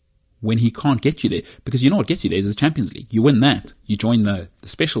when he can't get you there? Because you know what gets you there is the Champions League. You win that. You join the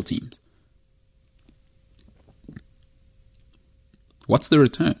special teams. What's the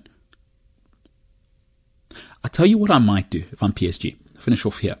return? I'll tell you what I might do if I'm PSG. Finish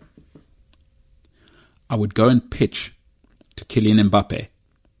off here. I would go and pitch to Kylian Mbappe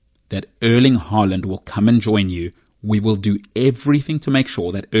that Erling Haaland will come and join you. We will do everything to make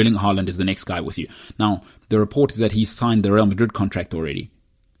sure that Erling Haaland is the next guy with you. Now, the report is that he's signed the Real Madrid contract already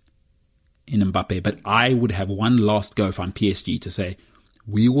in Mbappe, but I would have one last go if I'm PSG to say,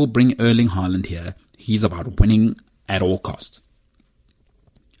 we will bring Erling Haaland here. He's about winning at all costs.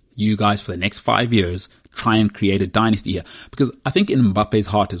 You guys, for the next 5 years, try and create a dynasty here. Because I think in Mbappe's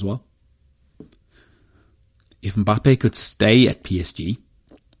heart as well, if Mbappe could stay at PSG,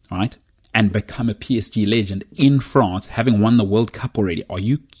 right, and become a PSG legend in France, having won the World Cup already, are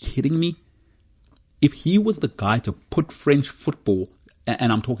you kidding me? If he was the guy to put French football,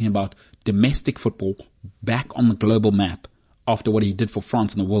 and I'm talking about domestic football, back on the global map after what he did for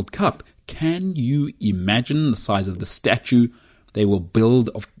France in the World Cup, can you imagine the size of the statue they will build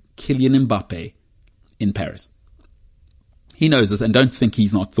of Kylian Mbappe in Paris? He knows this, and don't think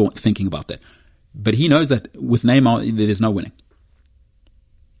he's not thinking about that. But he knows that with Neymar, there's no winning.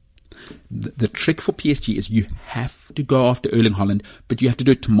 The trick for PSG is you have to go after Erling Haaland, but you have to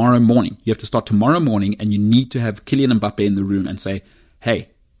do it tomorrow morning. You have to start tomorrow morning, and you need to have Kylian Mbappe in the room and say, hey,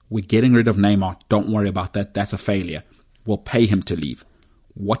 we're getting rid of Neymar. Don't worry about that. That's a failure. We'll pay him to leave.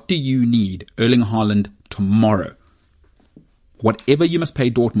 What do you need? Erling Haaland tomorrow. Whatever you must pay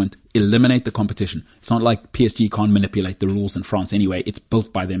Dortmund, eliminate the competition. It's not like PSG can't manipulate the rules in France anyway. It's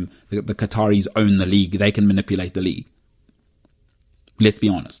built by them. The Qataris own the league. They can manipulate the league. Let's be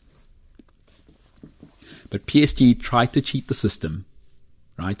honest. But PSG tried to cheat the system,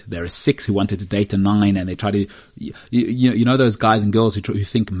 right? There are 6 who wanted to date a 9, and they try to, you know those guys and girls who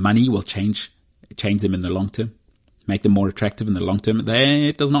think money will change them in the long term, make them more attractive in the long term.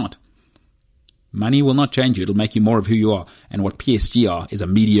 It does not. Money will not change you. It'll make you more of who you are. And what PSG are is a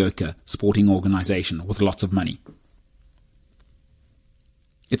mediocre sporting organization with lots of money.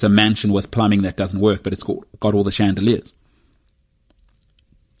 It's a mansion with plumbing that doesn't work, but it's got all the chandeliers.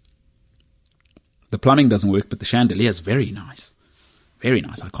 The plumbing doesn't work, but the chandelier is very nice. Very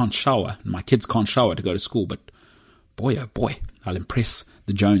nice. I can't shower. My kids can't shower to go to school, but boy, oh boy, I'll impress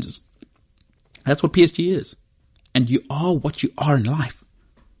the Joneses. That's what PSG is. And you are what you are in life.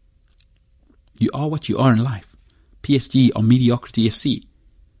 You are what you are in life. PSG are mediocrity FC.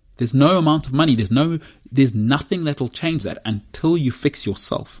 There's no amount of money. There's nothing that will change that until you fix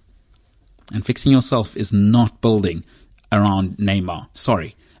yourself. And fixing yourself is not building around Neymar.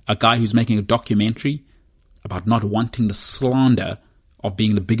 Sorry. A guy who's making a documentary about not wanting the slander of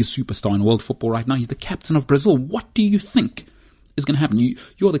being the biggest superstar in world football right now. He's the captain of Brazil. What do you think is going to happen?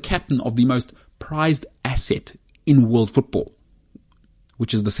 You're the captain of the most prized asset in world football,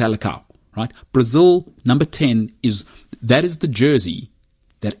 which is the Selecao, right? Brazil, number 10, that is the jersey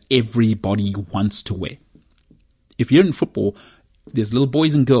that everybody wants to wear. If you're in football, there's little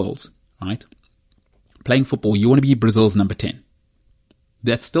boys and girls, right? Playing football, you want to be Brazil's number 10.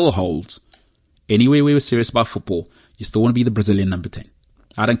 That still holds. Anywhere we were serious about football, you still want to be the Brazilian number 10.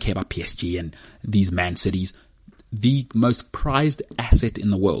 I don't care about PSG and these Man Cities. The most prized asset in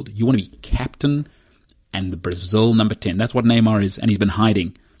the world. You want to be captain and the Brazil number 10. That's what Neymar is, and he's been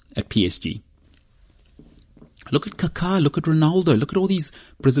hiding at PSG. Look at Kaká, look at Ronaldo, look at all these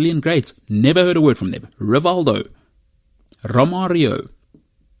Brazilian greats. Never heard a word from them. Rivaldo, Romario,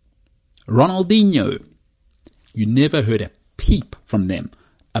 Ronaldinho. You never heard a peep from them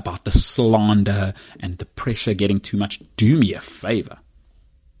about the slander and the pressure getting too much. Do me a favor.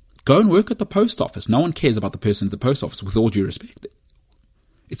 Go and work at the post office. No one cares about the person at the post office, with all due respect.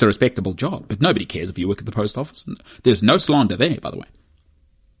 It's a respectable job, but nobody cares if you work at the post office. There's no slander there, by the way.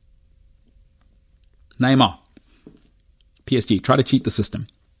 Neymar. PSG, try to cheat the system.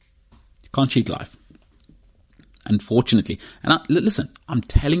 You can't cheat life. Unfortunately. And listen, I'm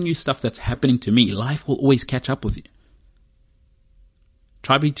telling you stuff that's happening to me. Life will always catch up with you.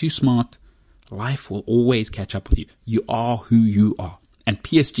 Try to be too smart. Life will always catch up with you. You are who you are. And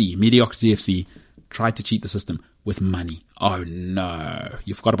PSG, Mediocrity FC, tried to cheat the system with money. Oh no,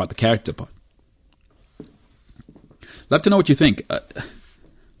 you forgot about the character part. Love to know what you think.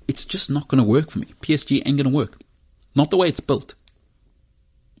 It's just not going to work for me. PSG ain't going to work. Not the way it's built.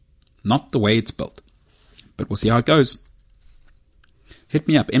 Not the way it's built. But we'll see how it goes. Hit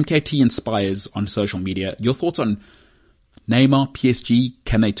me up. MKT Inspires on social media. Your thoughts on Neymar, PSG.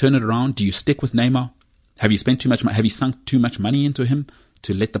 Can they turn it around? Do you stick with Neymar? Have you spent too much money? Have you sunk too much money into him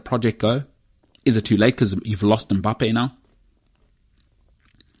to let the project go? Is it too late because you've lost Mbappe now?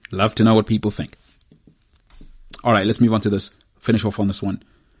 Love to know what people think. All right, let's move on to this. Finish off on this one.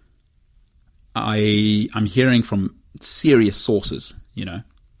 I'm hearing from serious sources,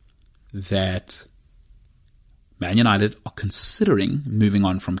 that Man United are considering moving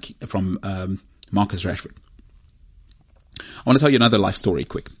on from Marcus Rashford. I want to tell you another life story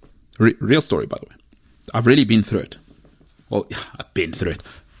quick. Real story, by the way. I've really been through it. Well, I've been through it.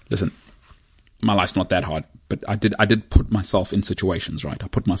 Listen, my life's not that hard, but I did put myself in situations, right? I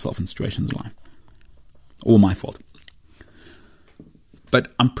put myself in situations in life. All my fault.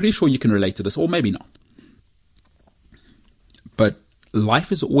 But I'm pretty sure you can relate to this, or maybe not. But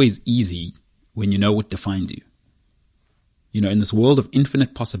life is always easy when you know what defines you. In this world of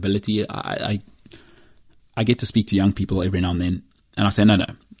infinite possibility, I get to speak to young people every now and then, and I say, no,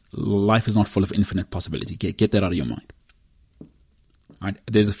 life is not full of infinite possibility. Get that out of your mind. All right?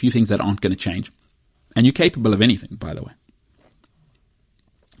 There's a few things that aren't going to change, and you're capable of anything, by the way.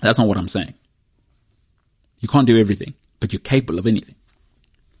 That's not what I'm saying. You can't do everything, but you're capable of anything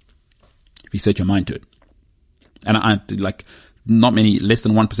if you set your mind to it. And not many, less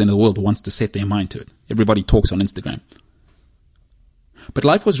than 1% of the world wants to set their mind to it. Everybody talks on Instagram. But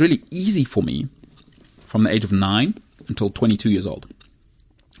life was really easy for me from the age of 9 until 22 years old,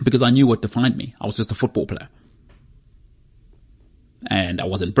 because I knew what defined me. I was just a football player. And I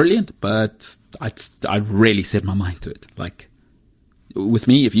wasn't brilliant, but I really set my mind to it. Like, with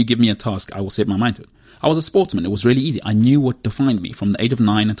me, if you give me a task, I will set my mind to it. I was a sportsman. It was really easy. I knew what defined me from the age of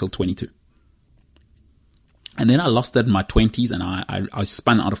 9 until 22. And then I lost that in my 20s, and I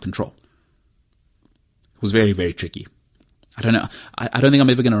spun out of control. It was very, very tricky. I don't know. I don't think I'm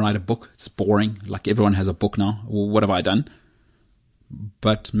ever going to write a book. It's boring. Like, everyone has a book now. What have I done?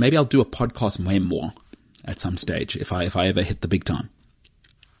 But maybe I'll do a podcast memoir at some stage if I ever hit the big time.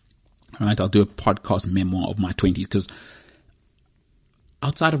 All right, I'll do a podcast memoir of my 20s, because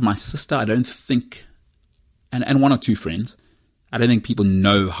outside of my sister, I don't think, and one or two friends, I don't think people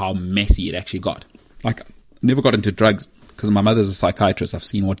know how messy it actually got. Like, I never got into drugs because my mother's a psychiatrist. I've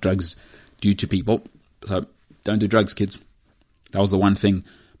seen what drugs do to people. So don't do drugs, kids. That was the one thing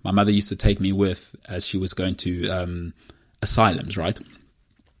my mother used to take me with as she was going to asylums, right?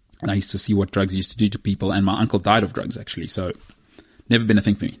 And I used to see what drugs used to do to people. And my uncle died of drugs, actually. So never been a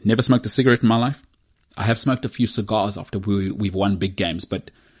thing for me. Never smoked a cigarette in my life. I have smoked a few cigars after we've won big games, but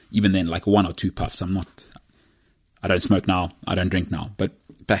even then, like 1 or 2 puffs. I don't smoke now. I don't drink now. But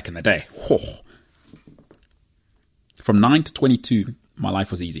back in the day, from 9 to 22, my life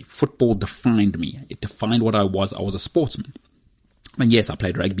was easy. Football defined me. It defined what I was. I was a sportsman. And yes, I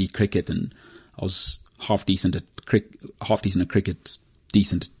played rugby, cricket, and I was half decent at cricket,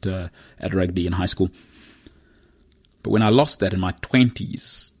 decent at rugby in high school. But when I lost that in my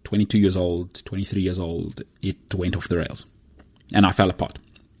 20s, 22 years old, 23 years old, it went off the rails. And I fell apart.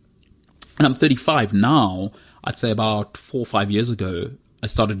 And I'm 35 now. I'd say about 4 or 5 years ago, I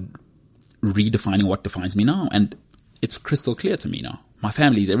started redefining what defines me now. And it's crystal clear to me now. My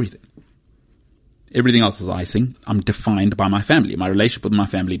family is everything. Everything else is icing. I'm defined by my family. My relationship with my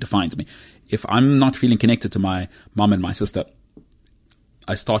family defines me. If I'm not feeling connected to my mom and my sister,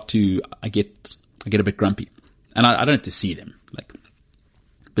 I get a bit grumpy. And I don't have to see them.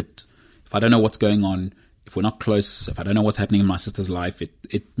 But if I don't know what's going on, if we're not close, if I don't know what's happening in my sister's life,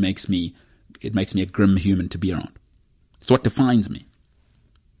 it makes me a grim human to be around. It's what defines me.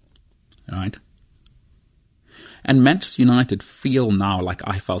 All right? And Manchester United feel now like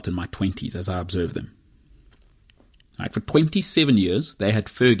I felt in my 20s as I observed them. All right? For 27 years, they had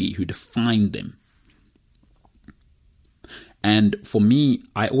Fergie, who defined them. And for me,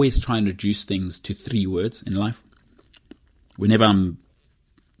 I always try and reduce things to 3 words in life. Whenever I'm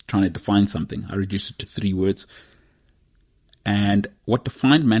trying to define something, I reduce it to 3 words. And what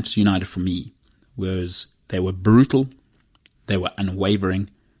defined Manchester United for me was they were brutal, they were unwavering,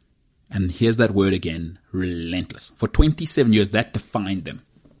 and here's that word again, relentless. For 27 years, that defined them.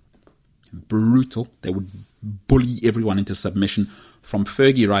 Brutal. They would bully everyone into submission, from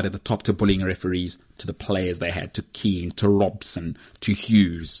Fergie right at the top to bullying referees, to the players they had, to Keane, to Robson, to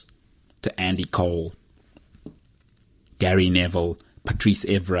Hughes, to Andy Cole, Gary Neville, Patrice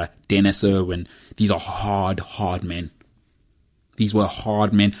Evra, Dennis Irwin. These are hard men. These were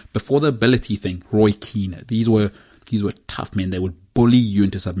hard men. Before the ability thing, Roy Keane. These were tough men. They would bully you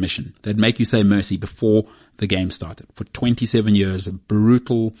into submission. They'd make you say mercy before the game started. For 27 years,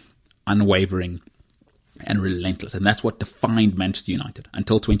 brutal, unwavering, and relentless. And that's what defined Manchester United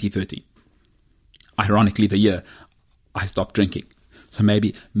until 2013. Ironically, the year I stopped drinking. So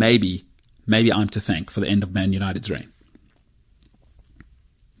maybe I'm to thank for the end of Man United's reign.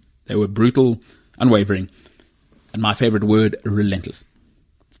 They were brutal, unwavering, and my favorite word, relentless.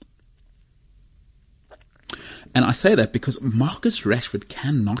 And I say that because Marcus Rashford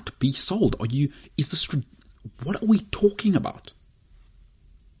cannot be sold. What are we talking about?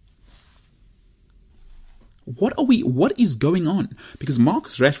 What is going on? Because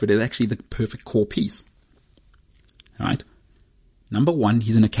Marcus Rashford is actually the perfect core piece. Right? Number one,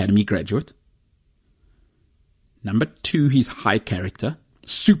 he's an academy graduate. Number two, he's high character,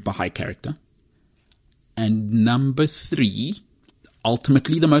 super high character. And number three,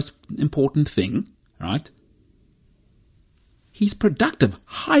 ultimately the most important thing, right? He's productive,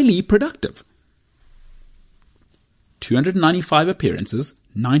 highly productive. 295 appearances,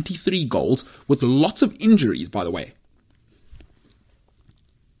 93 goals, with lots of injuries, by the way.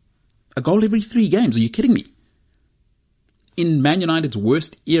 A goal every 3 games, are you kidding me? In Man United's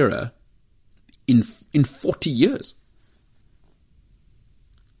worst era in 40 years.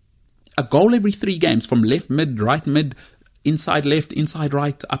 A goal every 3 games from left mid, right mid, inside left, inside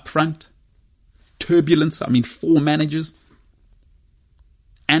right, up front. Turbulence, 4 managers.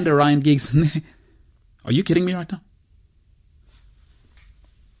 And a Ryan Giggs in there. Are you kidding me right now?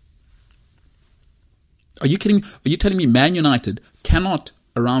 Are you kidding me? Are you telling me Man United cannot,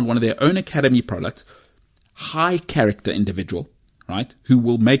 around one of their own academy products, high character individual, right, who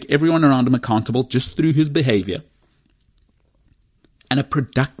will make everyone around him accountable just through his behavior, and a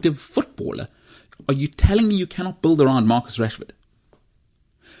productive footballer, are you telling me you cannot build around Marcus Rashford?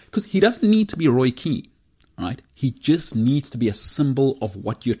 Because he doesn't need to be Roy Keane, right? He just needs to be a symbol of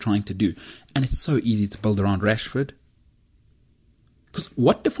what you're trying to do. And it's so easy to build around Rashford. Because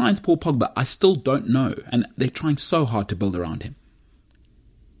what defines Paul Pogba, I still don't know. And they're trying so hard to build around him.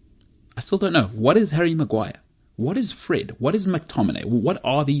 I still don't know. What is Harry Maguire? What is Fred? What is McTominay? What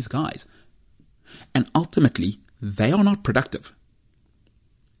are these guys? And ultimately, they are not productive.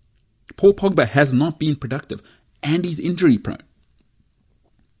 Paul Pogba has not been productive. And he's injury prone.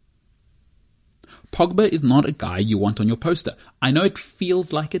 Pogba is not a guy you want on your poster. I know it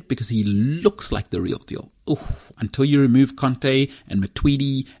feels like it because he looks like the real deal. Oof, until you remove Conte and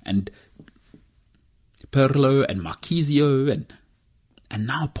Matuidi and Pirlo and Marquisio and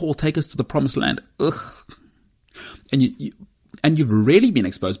now Paul, take us to the promised land. Ugh. And you've really been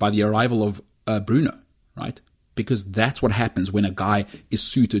exposed by the arrival of Bruno, right? Because that's what happens when a guy is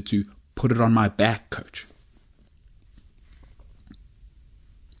suited to put it on my back, coach.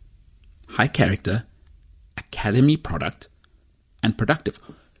 High character, academy product, and productive.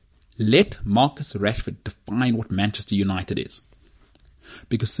 Let Marcus Rashford define what Manchester United is.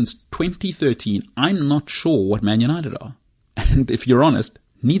 Because since 2013, I'm not sure what Man United are. And if you're honest,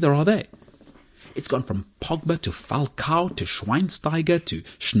 neither are they. It's gone from Pogba to Falcao to Schweinsteiger to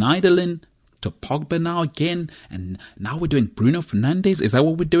Schneiderlin to Pogba now again. And now we're doing Bruno Fernandes. Is that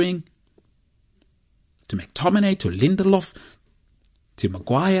what we're doing? To McTominay, to Lindelof, to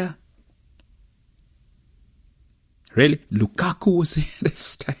Maguire. Really? Lukaku was there at this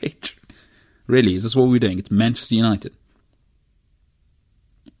stage? Really? Is this what we're doing? It's Manchester United.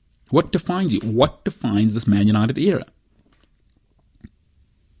 What defines you? What defines this Man United era?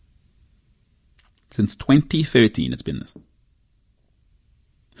 Since 2013, it's been this.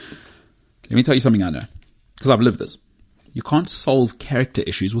 Let me tell you something I know. Because I've lived this. You can't solve character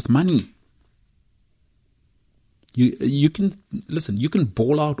issues with money. You can, listen, you can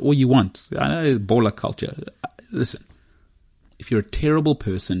ball out all you want. I know baller culture. Listen, if you're a terrible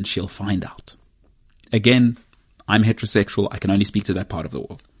person, she'll find out. Again, I'm heterosexual. I can only speak to that part of the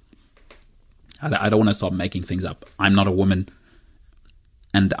world. I don't want to start making things up. I'm not a woman,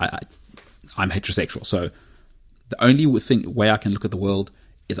 and I'm heterosexual. So the only way I can look at the world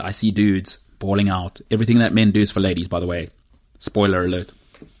is I see dudes balling out. Everything that men do is for ladies, by the way. Spoiler alert.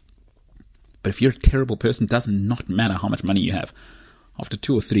 But if you're a terrible person, it does not matter how much money you have. After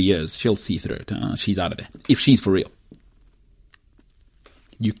 2 or 3 years, she'll see through it. She's out of there. If she's for real.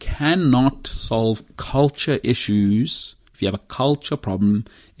 You cannot solve culture issues. If you have a culture problem,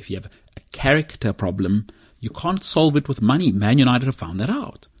 if you have a character problem, you can't solve it with money. Man United have found that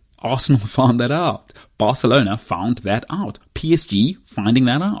out. Arsenal found that out. Barcelona found that out. PSG finding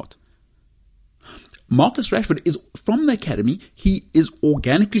that out. Marcus Rashford is from the academy. He is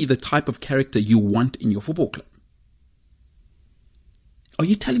organically the type of character you want in your football club. Are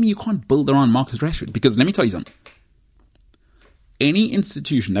you telling me you can't build around Marcus Rashford? Because let me tell you something. Any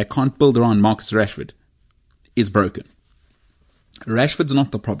institution that can't build around Marcus Rashford is broken. Rashford's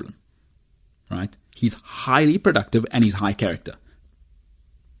not the problem, right? He's highly productive and he's high character,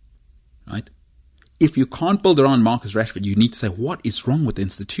 right? If you can't build around Marcus Rashford, you need to say, what is wrong with the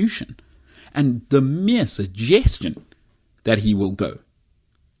institution? And the mere suggestion that he will go,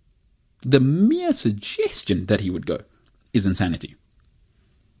 the mere suggestion that he would go is insanity.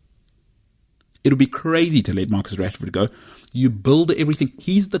 It would be crazy to let Marcus Rashford go. You build everything.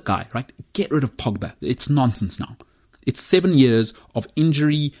 He's the guy, right? Get rid of Pogba. It's nonsense now. It's 7 years of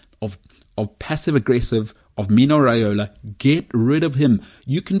injury, of passive aggressive, of Mino Raiola. Get rid of him.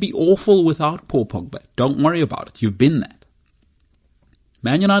 You can be awful without Paul Pogba. Don't worry about it. You've been that.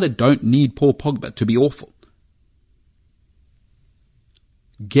 Man United don't need Paul Pogba to be awful.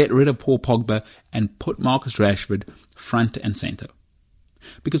 Get rid of Paul Pogba and put Marcus Rashford front and center.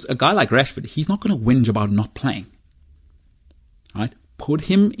 Because a guy like Rashford, he's not going to whinge about not playing. Right? Put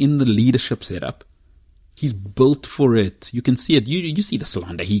him in the leadership setup. He's built for it. You can see it. You see the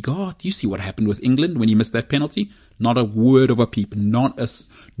slander he got. You see what happened with England when he missed that penalty. Not a word of a peep. No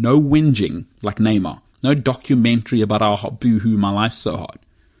whinging like Neymar. No documentary about our boo-hoo, my life's so hard.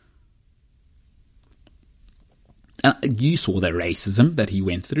 And you saw the racism that he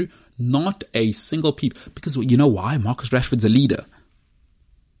went through. Not a single peep. Because you know why? Marcus Rashford's a leader.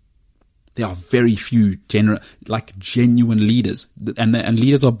 There are very few genuine leaders. And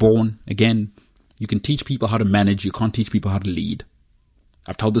leaders are born. Again, you can teach people how to manage. You can't teach people how to lead.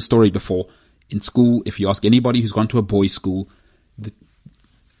 I've told this story before. In school, if you ask anybody who's gone to a boys' school,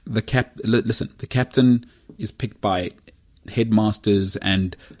 the captain is picked by headmasters,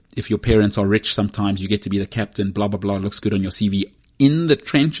 and if your parents are rich, sometimes you get to be the captain, blah, blah, blah, looks good on your CV. In the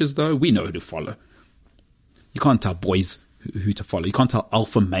trenches, though, we know who to follow. You can't tell boys who to follow. You can't tell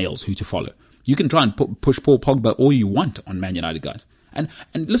alpha males who to follow. You can try and push Paul Pogba all you want on Man United guys. And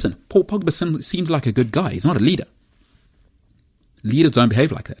listen, Paul Pogba seems like a good guy. He's not a leader. Leaders don't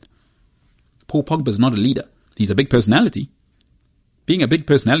behave like that. Paul Pogba is not a leader. He's a big personality. Being a big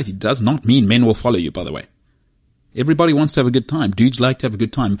personality does not mean men will follow you, by the way. Everybody wants to have a good time. Dudes like to have a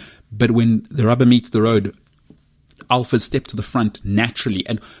good time. But when the rubber meets the road, alphas step to the front naturally.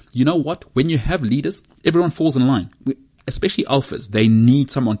 And you know what? When you have leaders, everyone falls in line. Especially alphas. They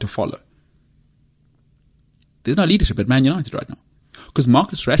need someone to follow. There's no leadership at Man United right now. Because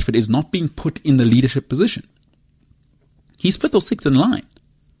Marcus Rashford is not being put in the leadership position. He's 5th or 6th in line.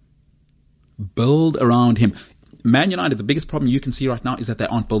 Build around him. Man United, the biggest problem you can see right now is that they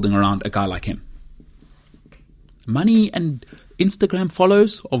aren't building around a guy like him. Money and Instagram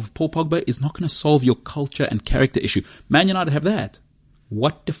follows of Paul Pogba is not going to solve your culture and character issue. Man United have that.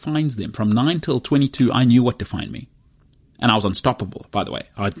 What defines them? From 9 till 22, I knew what defined me. And I was unstoppable, by the way.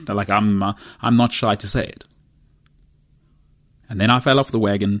 I'm not shy to say it. And then I fell off the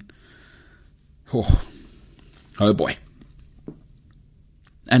wagon. Oh boy.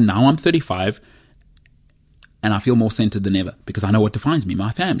 And now I'm 35 and I feel more centered than ever because I know what defines me,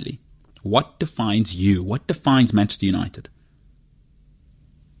 my family. What defines you? What defines Manchester United?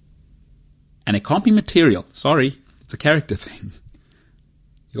 And it can't be material. Sorry, it's a character thing.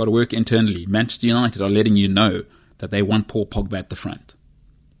 You got to work internally. Manchester United are letting you know that they want Paul Pogba at the front.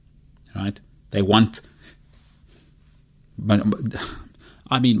 Right? They want...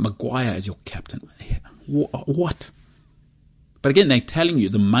 Maguire as your captain. What? But again, they're telling you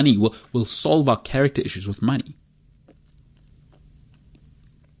the money will solve our character issues with money.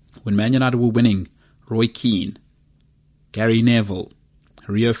 When Man United were winning, Roy Keane, Gary Neville,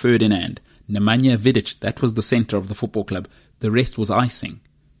 Rio Ferdinand, Nemanja Vidic, that was the center of the football club. The rest was icing.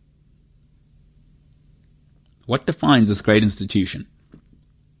 What defines this great institution?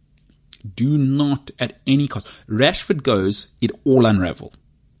 Do not at any cost. Rashford goes, it all unravels.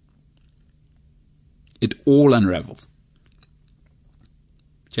 It all unravels.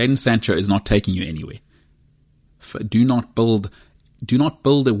 Jadon Sancho is not taking you anywhere. Do not build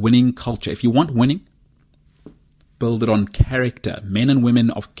a winning culture. If you want winning, build it on character, men and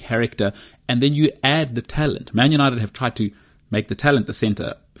women of character, and then you add the talent. Man United have tried to make the talent the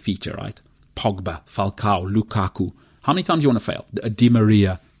center feature, right? Pogba, Falcao, Lukaku. How many times do you want to fail? Di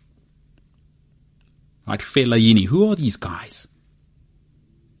Maria, right? Fellaini. Who are these guys?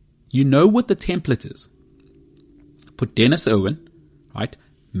 You know what the template is. Put Dennis Irwin, right?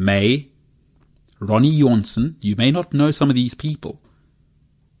 May, Ronnie Johnson. You may not know some of these people.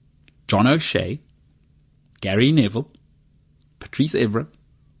 John O'Shea, Gary Neville, Patrice Evra,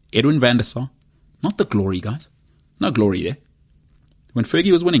 Edwin van der Sar, Not the glory, guys. No glory there. When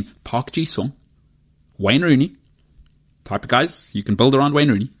Fergie was winning, Park Ji-sung, Wayne Rooney, type of guys, you can build around Wayne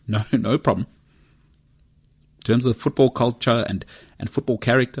Rooney. No problem. In terms of football culture and football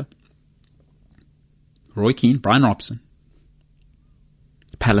character, Roy Keane, Brian Robson,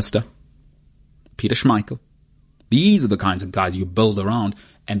 Pallister, Peter Schmeichel. These are the kinds of guys you build around,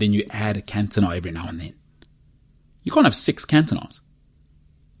 and then you add a Cantona every now and then. You can't have 6 Cantonas.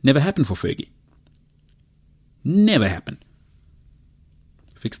 Never happened for Fergie. Never happened.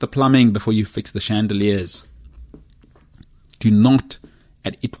 Fix the plumbing before you fix the chandeliers. Do not,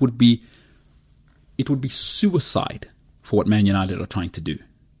 and it would be suicide for what Man United are trying to do.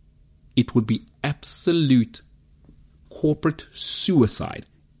 It would be absolute corporate suicide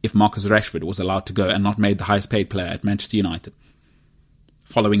if Marcus Rashford was allowed to go and not made the highest paid player at Manchester United,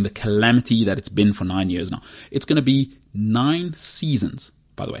 following the calamity that it's been for 9 years now. It's going to be 9 seasons,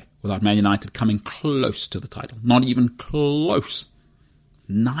 by the way, without Man United coming close to the title. Not even close.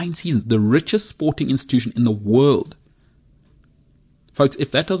 9 seasons. The richest sporting institution in the world. Folks, if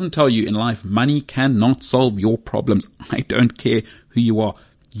that doesn't tell you in life, money cannot solve your problems. I don't care who you are.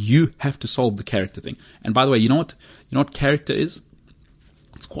 You have to solve the character thing. And by the way, you know what character is?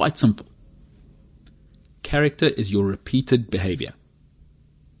 It's quite simple. Character is your repeated behavior.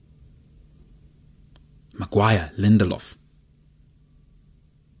 Maguire, Lindelof,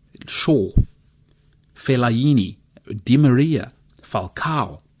 Shaw, Fellaini, Di Maria,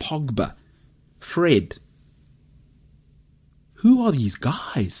 Falcao, Pogba, Fred. Who are these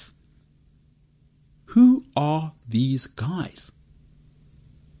guys? Who are these guys?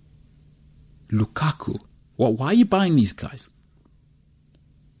 Lukaku. Well, why are you buying these guys?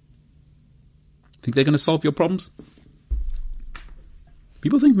 Think they're going to solve your problems?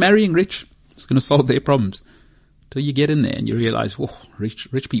 People think marrying rich is going to solve their problems. Till you get in there and you realize, whoa,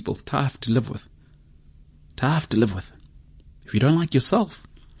 rich people, tough to live with. Tough to live with. If you don't like yourself,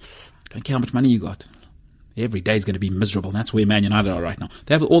 don't care how much money you got. Every day is going to be miserable. That's where Man United are right now.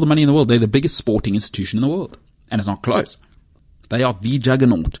 They have all the money in the world. They're the biggest sporting institution in the world. And it's not close. They are the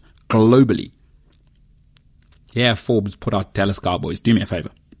juggernaut globally. Yeah, Forbes put out Dallas Cowboys. Do me a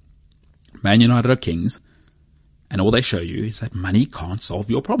favor. Man United are kings. And all they show you is that money can't solve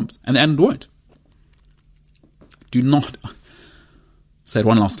your problems. And it won't. Do not, say it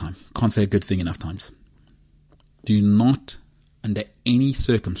one last time. Can't say a good thing enough times. Do not, under any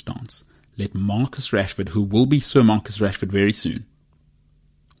circumstance, let Marcus Rashford, who will be Sir Marcus Rashford very soon,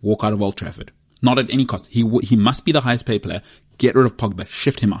 walk out of Old Trafford. Not at any cost. He must be the highest paid player. Get rid of Pogba.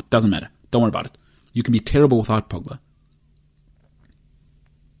 Shift him out. Doesn't matter. Don't worry about it. You can be terrible without Pogba.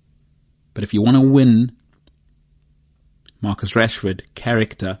 But if you want to win, Marcus Rashford,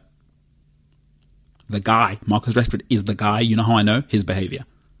 character, the guy, Marcus Rashford is the guy. You know how I know? His behavior.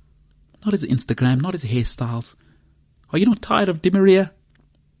 Not his Instagram, not his hairstyles. Are you not tired of Di Maria?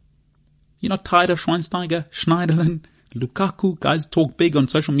 You're not tired of Schweinsteiger, Schneiderlin, Lukaku? Guys talk big on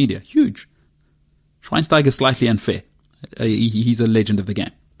social media. Huge. Schweinsteiger slightly unfair. He's a legend of the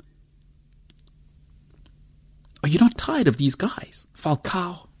game. Are you not tired of these guys?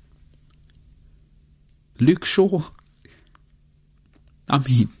 Falcao, Luke Shaw. I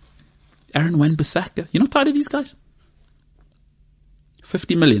mean, Aaron Wan-Bissaka. You're not tired of these guys?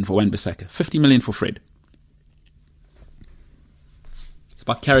 50 million for Wan-Bissaka. 50 million for Fred. It's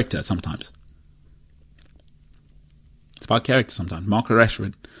about character sometimes. It's about character sometimes. Marcus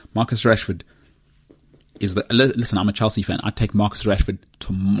Rashford is the... Listen, I'm a Chelsea fan. I'd take Marcus Rashford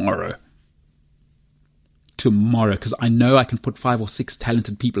tomorrow. Because I know I can put 5 or 6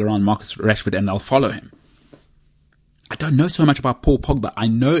 talented people around Marcus Rashford and they'll follow him. I don't know so much about Paul Pogba. I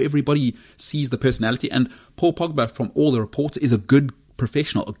know everybody sees the personality, and Paul Pogba, from all the reports, is a good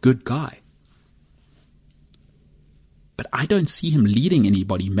professional, a good guy. But I don't see him leading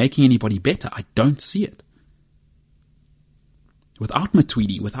anybody, making anybody better. I don't see it. Without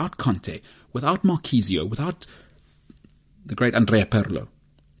Matuidi, without Conte, without Marquisio, without the great Andrea Pirlo,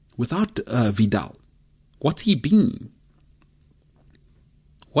 without Vidal, what's he been?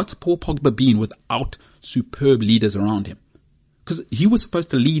 What's Paul Pogba been without superb leaders around him? Because he was supposed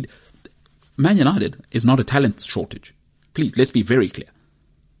to lead. Man United is not a talent shortage. Please, let's be very clear.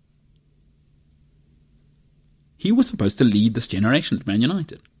 He was supposed to lead this generation at Man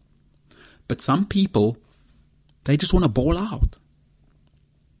United. But some people, they just want to ball out.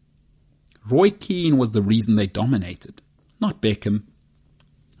 Roy Keane was the reason they dominated. Not Beckham.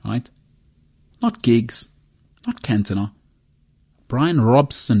 Right? Not Giggs. Not Cantona. Brian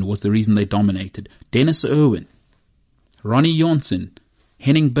Robson was the reason they dominated. Dennis Irwin, Ronnie Johnson,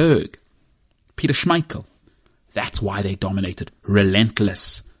 Henning Berg, Peter Schmeichel. That's why they dominated.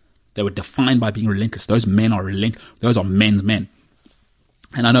 Relentless. They were defined by being relentless. Those men are relentless. Those are men's men.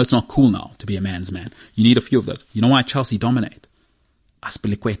 And I know it's not cool now to be a man's man. You need a few of those. You know why Chelsea dominate?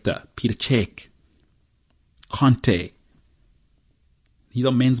 Aspilicueta, Peter Cech, Conte. These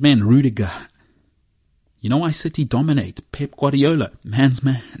are men's men. Rudiger. You know why City dominate? Pep Guardiola, man's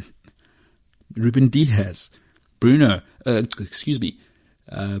man. Ruben Diaz, Bruno, who's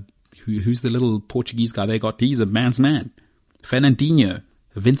the little Portuguese guy they got? He's a man's man. Fernandinho,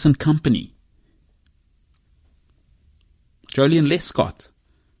 Vincent Kompany, Julian Lescott.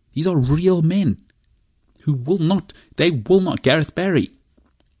 These are real men who will not, Gareth Barry.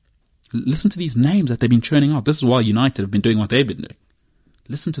 Listen to these names that they've been churning out. This is why United have been doing what they've been doing.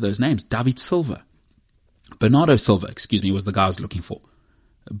 Listen to those names. David Silva. Bernardo Silva, was the guy I was looking for.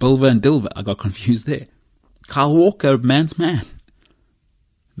 Bilva and Dilva, I got confused there. Kyle Walker, man's man.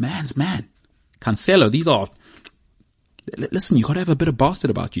 Man's man. Cancelo, these are... Listen, you got to have a bit of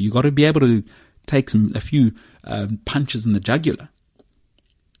bastard about you. You got to be able to take a few punches in the jugular.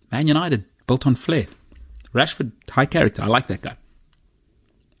 Man United, built on flair. Rashford, high character. I like that guy.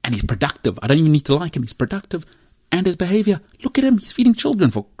 And he's productive. I don't even need to like him. He's productive. And his behavior. Look at him. He's feeding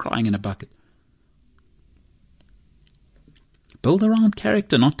children for crying in a bucket. Build around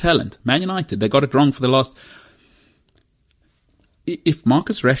character, not talent. Man United, they got it wrong for the last... If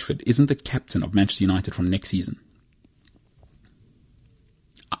Marcus Rashford isn't the captain of Manchester United from next season,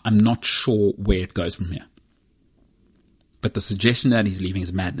 I'm not sure where it goes from here. But the suggestion that he's leaving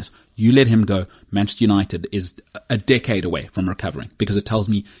is madness. You let him go, Manchester United is a decade away from recovering, because it tells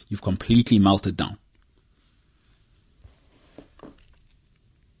me you've completely melted down.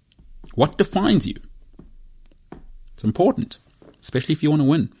 What defines you? It's important, especially if you want to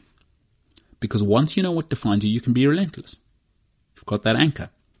win. Because once you know what defines you, you can be relentless. You've got that anchor.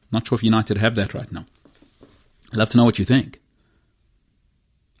 Not sure if United have that right now. I'd love to know what you think.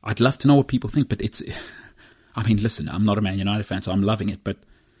 I'd love to know what people think, but it's... I mean, listen, I'm not a Man United fan, so I'm loving it, but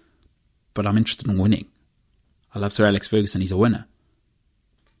I'm interested in winning. I love Sir Alex Ferguson, he's a winner.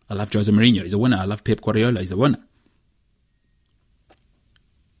 I love Jose Mourinho, he's a winner. I love Pep Guardiola, he's a winner.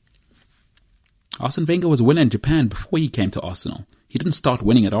 Arsene Wenger was a winner in Japan before he came to Arsenal. He didn't start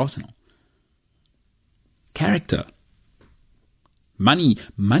winning at Arsenal. Character. Money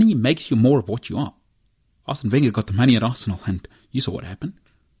makes you more of what you are. Arsene Wenger got the money at Arsenal, and you saw what happened.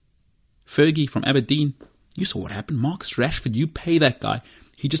 Fergie from Aberdeen, you saw what happened. Marcus Rashford, you pay that guy,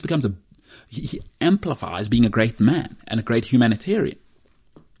 he just becomes he amplifies being a great man and a great humanitarian.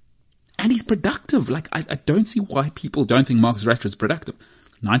 And he's productive. Like, I don't see why people don't think Marcus Rashford is productive.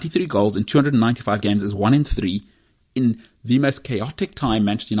 93 goals in 295 games is 1 in 3 in the most chaotic time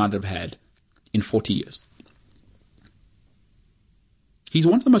Manchester United have had in 40 years. He's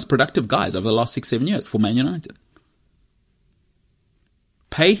one of the most productive guys over the last 6-7 years for Man United.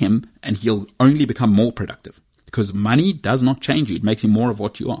 Pay him and he'll only become more productive, because money does not change you. It makes you more of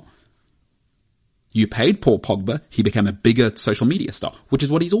what you are. You paid Paul Pogba, he became a bigger social media star, which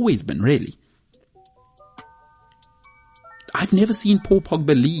is what he's always been, really. I've never seen Paul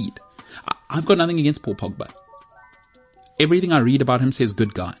Pogba lead. I've got nothing against Paul Pogba. Everything I read about him says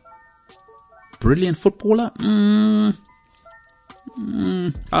good guy. Brilliant footballer?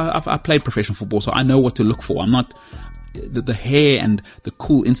 I've played professional football, so I know what to look for. I'm not... The hair and the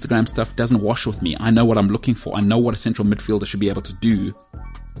cool Instagram stuff doesn't wash with me. I know what I'm looking for. I know what a central midfielder should be able to do,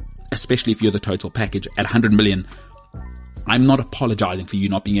 especially if you're the total package. At 100 million, I'm not apologizing for you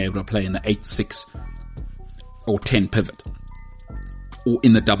not being able to play in the 8-6 or 10 pivot, or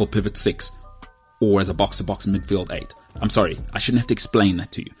in the double pivot 6, or as a box-to-box midfield 8. I'm sorry, I shouldn't have to explain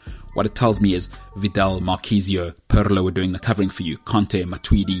that to you. What it tells me is Vidal, Marquisio, Pirlo are doing the covering for you. Conte,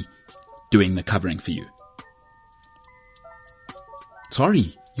 Matuidi doing the covering for you.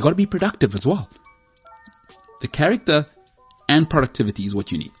 Sorry, you got to be productive as well. The character and productivity is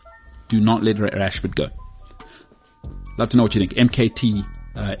what you need. Do not let Rashford go. Love to know what you think. MKT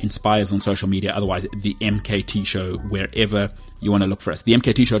inspires on social media. Otherwise, the MKT Show, wherever you want to look for us. The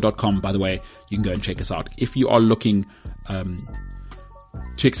MKTshow.com, by the way, you can go and check us out. If you are looking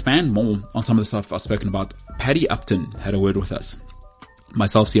to expand more on some of the stuff I've spoken about, Paddy Upton had a word with us.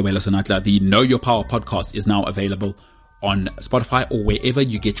 Myself, Siawelo Sonatla. The Know Your Power podcast is now available on Spotify or wherever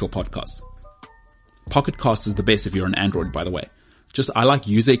you get your podcasts. Pocket Cast is the best if you're on Android, by the way. I like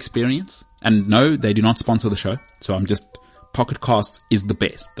user experience. And no, they do not sponsor the show. So Pocket Cast is the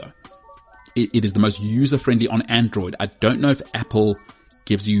best though. It is the most user friendly on Android. I don't know if Apple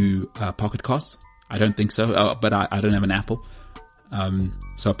gives you Pocket Casts. I don't think so, but I don't have an Apple.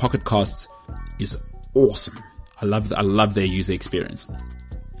 So Pocket Casts is awesome. I love their user experience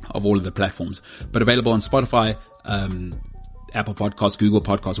of all of the platforms, but available on Spotify, Apple Podcasts, Google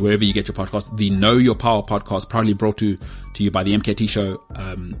Podcasts, wherever you get your podcasts. The Know Your Power podcast, proudly brought to you by the MKT Show,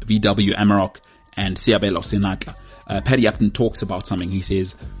 VW Amarok, and Siabelo Sinatla. Paddy Upton talks about something. He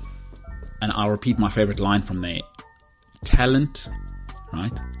says, and I'll repeat my favorite line from there: talent,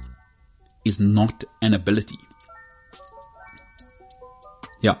 right, is not an ability.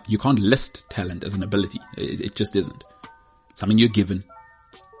 Yeah, you can't list talent as an ability. It just isn't. It's something you're given,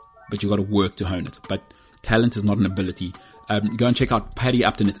 but you got to work to hone it. But talent is not an ability. Go and check out Paddy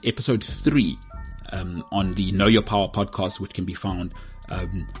Upton. It's episode 3 on the Know Your Power podcast, which can be found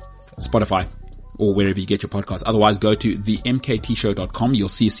Spotify or wherever you get your podcasts. Otherwise, go to the mktshow.com. You'll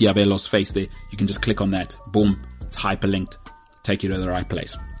see Siabelo's face there. You can just click on that. Boom. It's hyperlinked. Take you to the right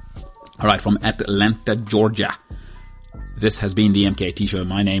place. All right, from Atlanta, Georgia. This has been the MKT Show.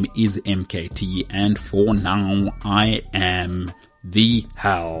 My name is MKT, and for now, I am the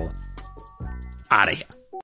hell out of here.